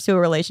want to pursue a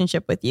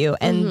relationship with you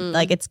and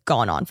like it's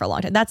gone on for a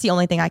long time. That's the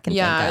only thing I can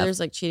think of.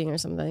 There's like cheating or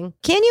something.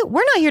 Can you?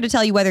 We're not here to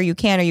tell you whether you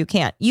can or you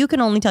can't. You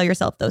can only tell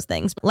yourself those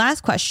things.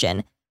 Last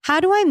question.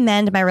 How do I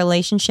mend my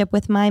relationship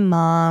with my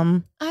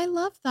mom? I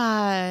love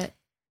that.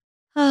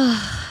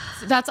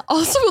 That's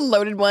also a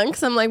loaded one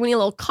because I'm like, we need a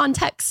little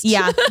context.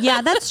 Yeah,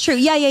 that's true.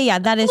 Yeah,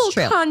 that is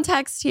true.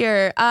 Context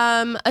here.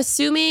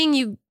 Assuming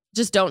you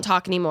just don't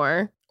talk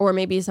anymore, or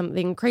maybe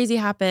something crazy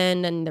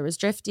happened and there was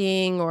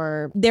drifting,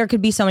 or there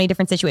could be so many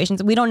different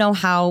situations. We don't know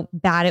how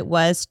bad it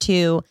was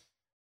to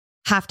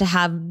have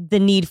the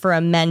need for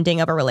a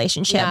mending of a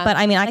relationship. Yeah. But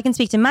I mean, I can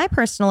speak to my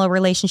personal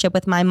relationship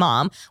with my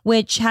mom,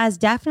 which has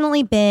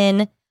definitely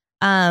been,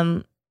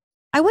 I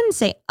wouldn't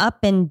say up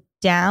and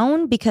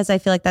down because I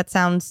feel like that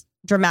sounds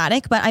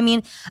dramatic, but I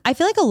mean, I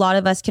feel like a lot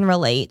of us can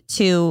relate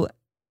to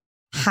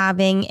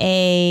having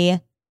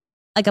a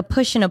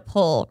push and a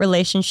pull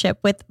relationship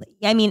with,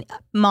 I mean,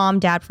 mom,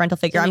 dad, parental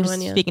figure. I'm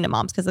just speaking to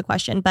moms because of the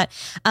question, but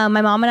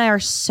my mom and I are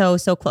so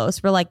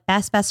close. We're like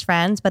best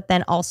friends, but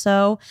then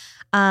also,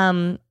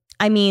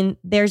 I mean,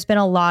 there's been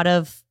a lot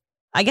of,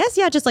 I guess,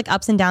 just like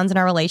ups and downs in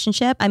our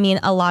relationship. I mean,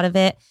 a lot of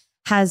it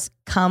has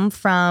come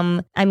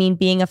from, I mean,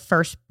 being a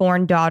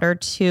firstborn daughter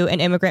to an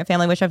immigrant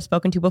family, which I've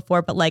spoken to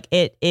before, but like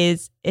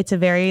it's a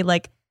very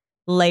like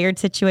layered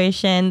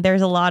situation.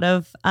 There's a lot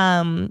of,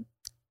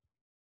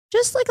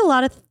 just like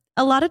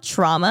a lot of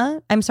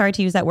trauma. I'm sorry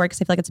to use that word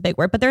because I feel like it's a big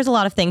word, but there's a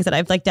lot of things that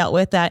I've like dealt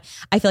with that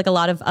I feel like a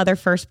lot of other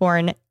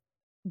firstborn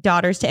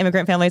daughters to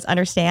immigrant families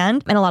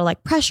understand, and a lot of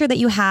like pressure that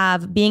you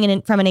have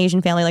being from an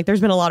Asian family. Like there's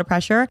been a lot of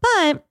pressure,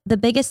 but the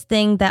biggest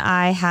thing that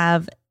I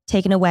have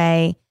taken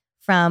away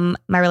from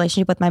my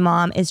relationship with my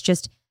mom is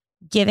just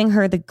giving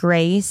her the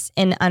grace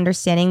and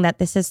understanding that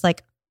this is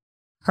like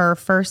her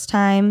first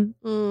time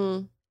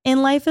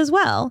in life as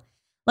well.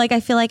 Like I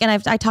feel like, and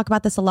I talk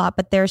about this a lot,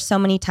 but there's so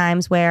many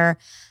times where,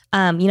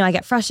 you know, I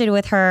get frustrated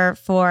with her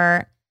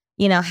for,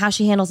 you know, how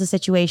she handles the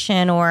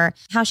situation or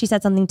how she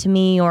said something to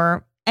me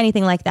or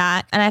anything like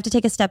that. And I have to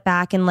take a step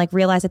back and like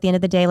realize at the end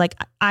of the day, like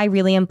I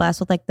really am blessed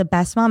with like the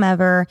best mom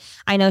ever.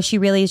 I know she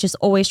really is just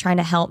always trying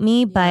to help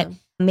me, but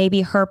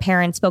maybe her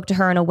parents spoke to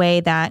her in a way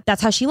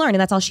that's how she learned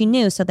and that's all she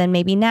knew. So then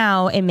maybe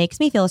now it makes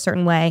me feel a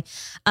certain way.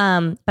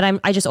 But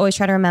I just always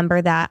try to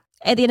remember that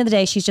at the end of the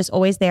day, she's just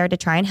always there to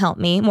try and help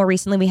me. More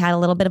recently, we had a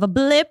little bit of a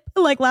blip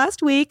like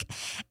last week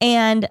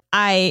and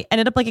I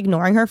ended up like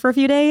ignoring her for a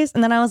few days.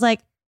 And then I was like,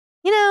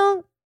 you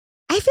know,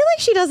 I feel like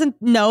she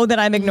doesn't know that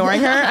I'm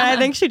ignoring her. And I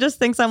think she just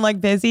thinks I'm like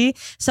busy.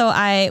 So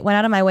I went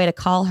out of my way to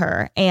call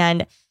her,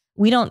 and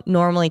we don't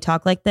normally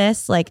talk like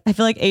this. Like, I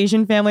feel like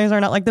Asian families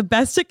are not like the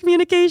best at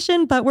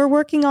communication, but we're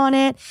working on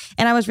it.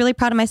 And I was really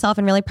proud of myself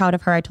and really proud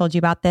of her. I told you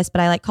about this, but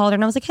I like called her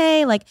and I was like,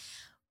 hey, like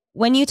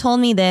when you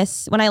told me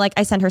this, when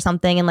I sent her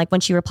something, and like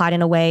when she replied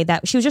in a way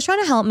that she was just trying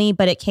to help me,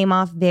 but it came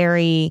off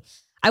very,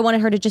 I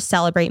wanted her to just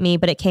celebrate me,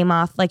 but it came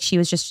off like she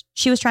was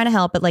trying to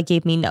help, but like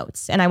gave me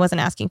notes, and I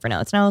wasn't asking for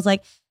notes. And I was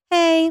like,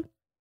 hey,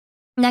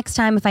 next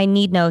time if I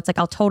need notes, like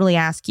I'll totally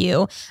ask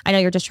you. I know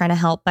you're just trying to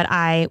help, but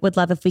I would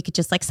love if we could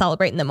just like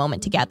celebrate in the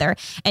moment together.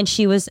 And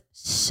she was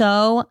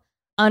so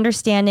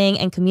understanding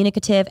and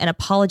communicative and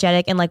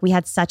apologetic, and like we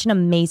had such an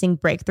amazing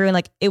breakthrough, and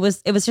like it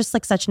was just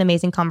like such an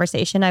amazing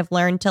conversation. I've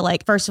learned to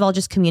like, first of all,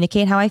 just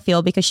communicate how I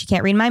feel, because she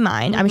can't read my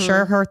mind. I'm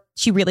sure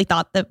she really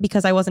thought that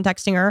because I wasn't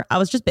texting her, I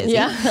was just busy.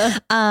 Yeah.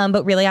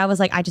 But really I was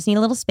like, I just need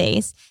a little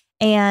space.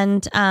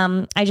 And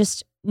I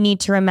just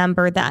need to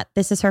remember that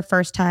this is her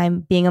first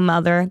time being a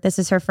mother. This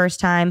is her first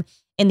time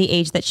in the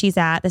age that she's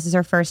at. This is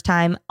her first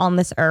time on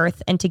this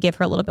earth, and to give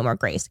her a little bit more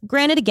grace.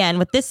 Granted, again,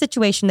 with this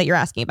situation that you're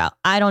asking about,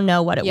 I don't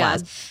know what it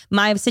was.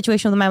 My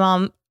situation with my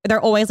mom, they're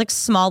always like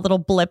small little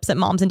blips that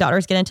moms and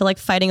daughters get into, like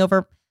fighting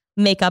over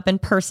makeup and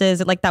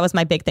purses. Like that was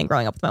my big thing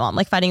growing up with my mom,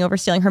 like fighting over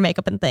stealing her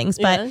makeup and things.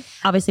 But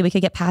obviously we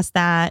could get past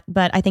that.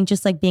 But I think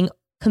just like being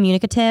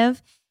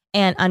communicative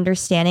and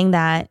understanding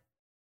that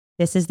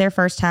this is their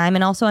first time,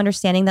 and also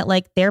understanding that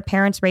like their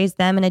parents raised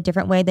them in a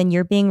different way than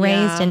you're being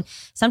raised. And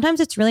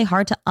sometimes it's really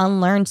hard to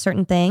unlearn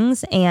certain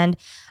things. And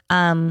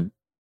that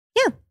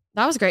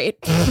was great.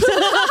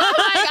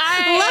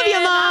 I love you,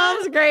 Mom. That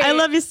was great. I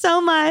love you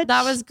so much.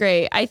 That was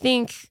great. I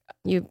think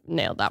you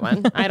nailed that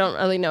one. I don't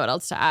really know what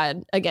else to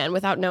add. Again,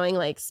 without knowing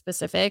like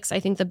specifics, I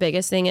think the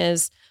biggest thing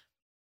is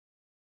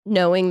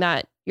knowing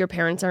that your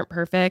parents aren't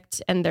perfect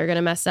and they're going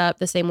to mess up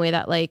the same way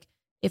that like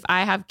if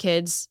I have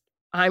kids,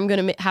 I'm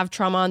going to have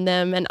trauma on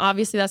them. And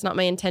obviously that's not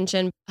my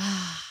intention.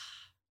 I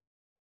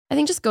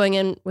think just going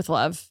in with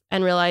love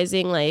and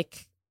realizing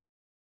like,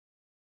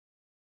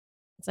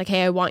 it's like,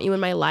 hey, I want you in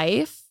my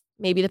life.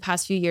 Maybe the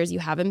past few years you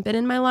haven't been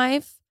in my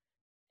life,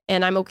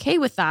 and I'm okay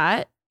with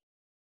that,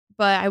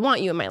 but I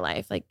want you in my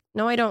life. Like,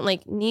 no, I don't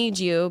like need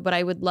you, but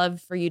I would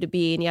love for you to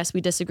be. And yes, we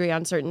disagree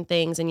on certain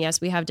things. And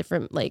yes, we have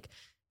different like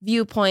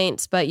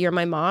viewpoints, but you're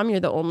my mom. You're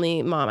the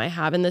only mom I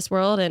have in this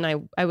world. And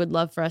I would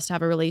love for us to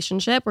have a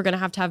relationship. We're going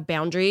to have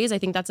boundaries. I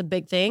think that's a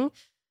big thing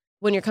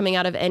when you're coming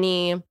out of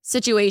any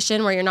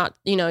situation where you're not,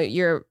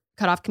 you're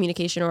cut off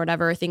communication or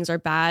whatever, things are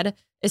bad,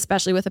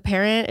 especially with a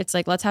parent. It's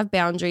like, let's have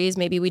boundaries.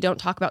 Maybe we don't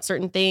talk about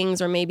certain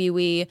things, or maybe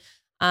we,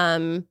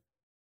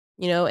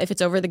 if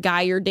it's over the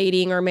guy you're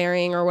dating or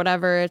marrying or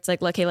whatever, it's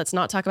like, okay, let's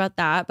not talk about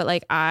that. But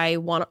like, I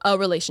want a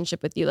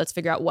relationship with you. Let's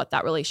figure out what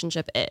that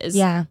relationship is.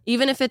 Yeah.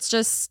 Even if it's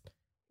just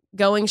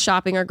going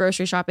shopping or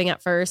grocery shopping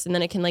at first, and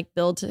then it can like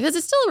build to, because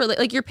it's still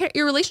like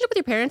your relationship with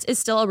your parents is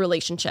still a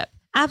relationship.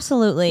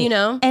 Absolutely.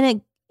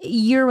 And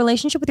your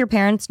relationship with your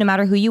parents, no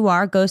matter who you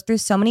are, goes through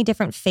so many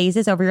different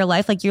phases over your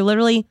life. Like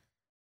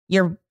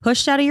you're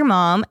pushed out of your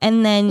mom,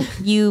 and then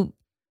you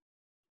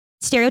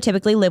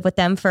stereotypically live with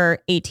them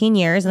for 18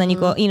 years. And then you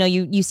go,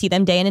 you see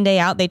them day in and day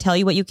out. They tell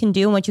you what you can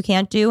do and what you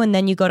can't do. And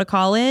then you go to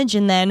college,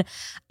 and then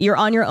you're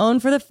on your own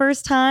for the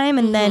first time.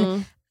 And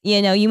then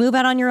you move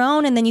out on your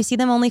own, and then you see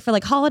them only for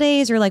like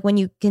holidays, or like when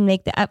you can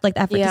make the effort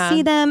to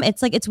see them.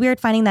 It's like, it's weird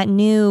finding that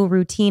new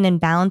routine and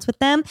balance with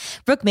them.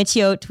 Brooke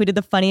Michio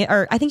tweeted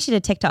or I think she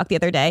did TikTok the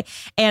other day,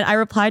 and I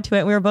replied to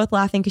it, and we were both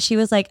laughing because she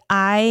was like,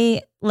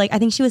 I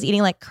think she was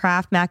eating like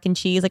Kraft mac and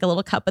cheese, like a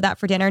little cup of that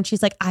for dinner. And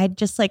she's like,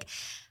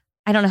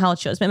 I don't know how old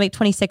she was, but maybe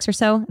 26 or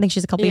so. I think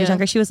she's a couple years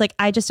younger. She was like,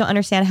 I just don't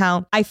understand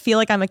how I feel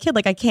like I'm a kid.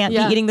 Like I can't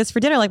be eating this for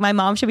dinner. Like my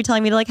mom should be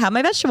telling me to like have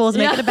my vegetables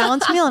and make it a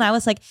balanced meal. And I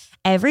was like,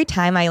 every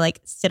time I like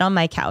sit on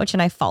my couch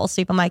and I fall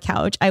asleep on my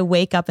couch, I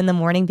wake up in the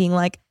morning being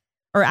like,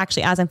 or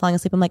actually as I'm falling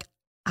asleep, I'm like,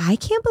 I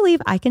can't believe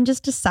I can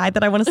just decide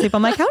that I want to sleep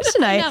on my couch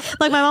tonight.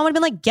 Like my mom would have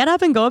been like, get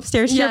up and go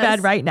upstairs to your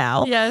bed right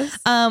now. Yes.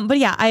 But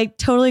yeah, I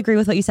totally agree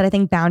with what you said. I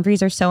think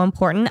boundaries are so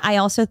important. I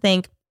also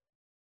think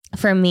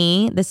for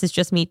me, this is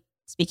just me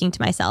speaking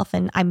to myself,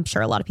 and I'm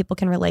sure a lot of people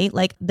can relate.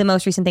 Like the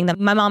most recent thing that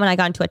my mom and I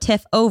got into a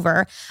tiff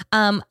over,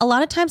 a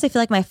lot of times I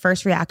feel like my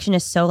first reaction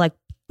is so like,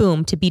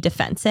 boom, to be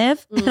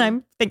defensive. And I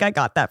think I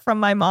got that from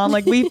my mom.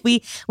 Like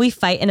we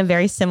fight in a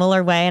very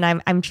similar way,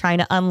 and I'm trying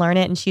to unlearn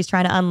it, and she's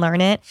trying to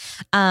unlearn it.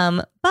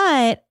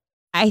 But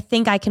I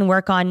think I can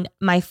work on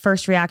my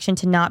first reaction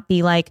to not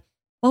be like,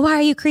 well, why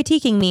are you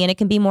critiquing me? And it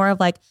can be more of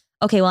like,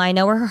 okay, well, I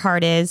know where her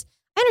heart is.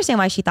 I understand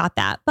why she thought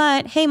that,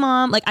 but hey,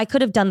 mom, like I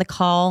could have done the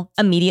call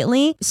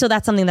immediately. So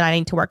that's something that I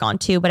need to work on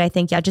too. But I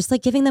think, just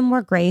like giving them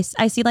more grace.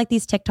 I see like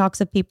these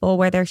TikToks of people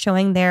where they're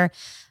showing their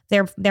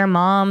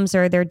moms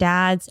or their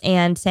dads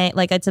and saying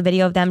like, it's a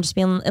video of them just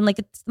being, and like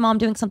it's the mom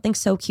doing something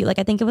so cute. Like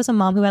I think it was a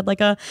mom who had like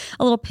a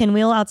little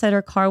pinwheel outside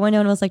her car window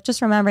and was like, just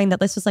remembering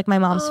that this was like my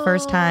mom's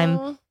first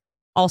time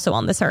also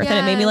on this earth. Yes. And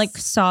it made me like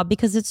sob,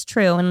 because it's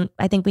true. And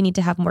I think we need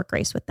to have more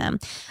grace with them.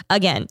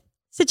 Again,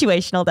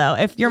 situational though.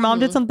 If your mom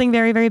did something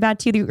very, very bad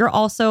to you, you're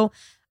also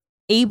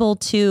able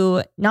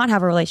to not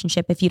have a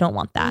relationship if you don't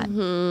want that.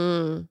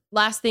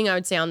 Last thing I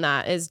would say on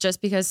that is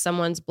just because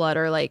someone's blood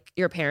or like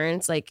your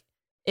parents, like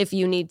if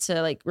you need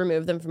to like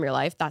remove them from your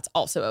life, that's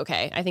also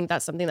okay. I think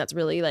that's something that's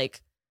really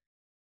like,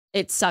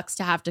 it sucks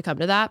to have to come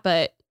to that,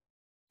 but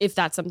if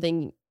that's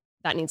something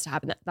that needs to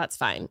happen, that's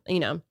fine, you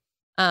know?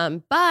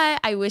 But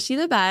I wish you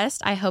the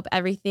best. I hope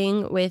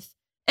everything with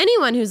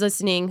anyone who's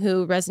listening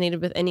who resonated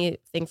with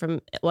anything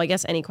from, well, I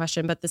guess any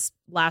question, but this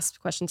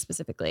last question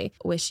specifically,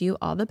 wish you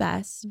all the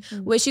best.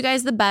 Wish you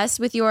guys the best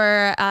with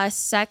your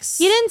sex.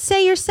 You didn't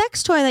say your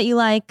sex toy that you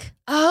like.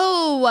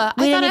 Oh,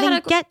 I thought I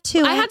had get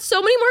to I had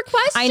so many more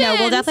questions. I know.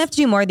 We'll definitely have to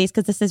do more of these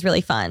because this is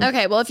really fun.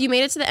 Okay, well, if you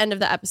made it to the end of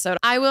the episode,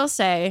 I will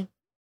say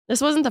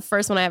this wasn't the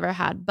first one I ever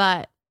had,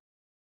 but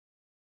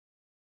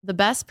the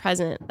best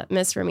present that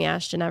Miss Remy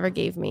Ashton ever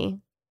gave me,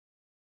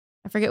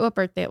 I forget what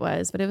birthday it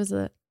was, but it was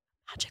a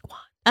magic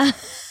wand.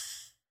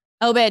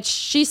 Oh, bitch,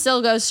 she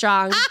still goes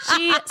strong.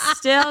 She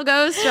still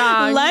goes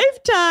strong.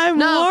 Lifetime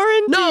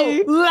warranty.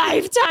 No,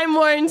 lifetime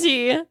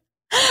warranty.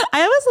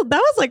 That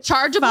was like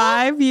chargeable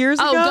 5 years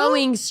ago. Oh,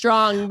 going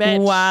strong,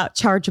 bitch. Wow,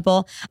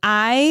 chargeable.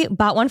 I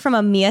bought one from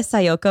a Mia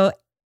Sayoko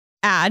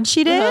ad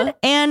she did,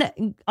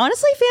 and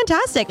honestly,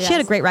 fantastic. Yes. She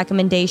had a great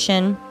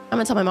recommendation. I'm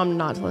gonna tell my mom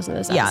not to listen to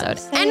this episode.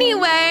 Yeah.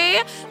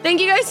 Anyway,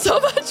 thank you guys so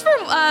much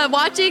for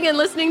watching and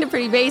listening to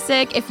Pretty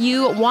Basic. If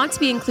you want to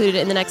be included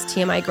in the next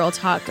TMI Girl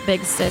Talk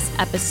Big Sis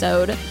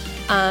episode,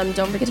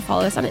 don't forget to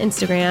follow us on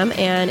Instagram.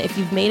 And if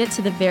you've made it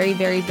to the very,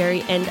 very,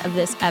 very end of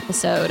this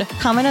episode,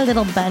 comment a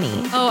little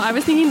bunny. Oh, I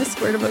was thinking the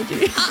squirt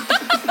emoji.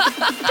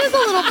 Just a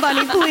little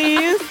bunny,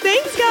 please.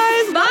 Thanks,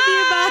 guys.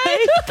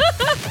 Bye.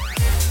 Love you. Bye.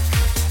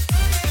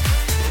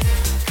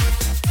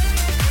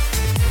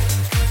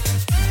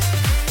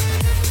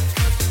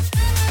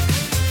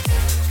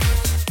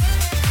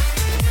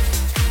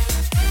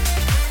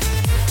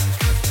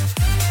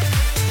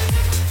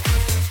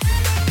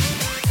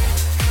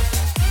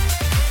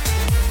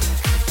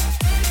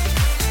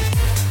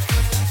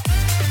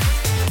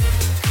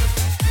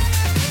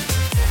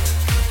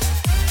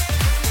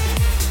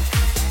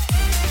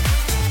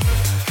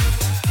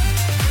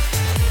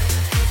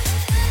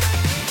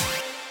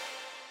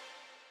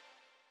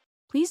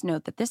 Please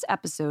note that this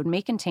episode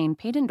may contain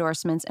paid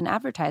endorsements and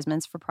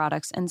advertisements for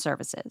products and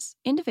services.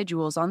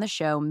 Individuals on the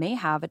show may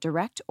have a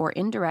direct or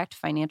indirect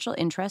financial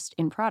interest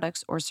in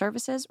products or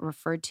services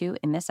referred to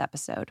in this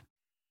episode.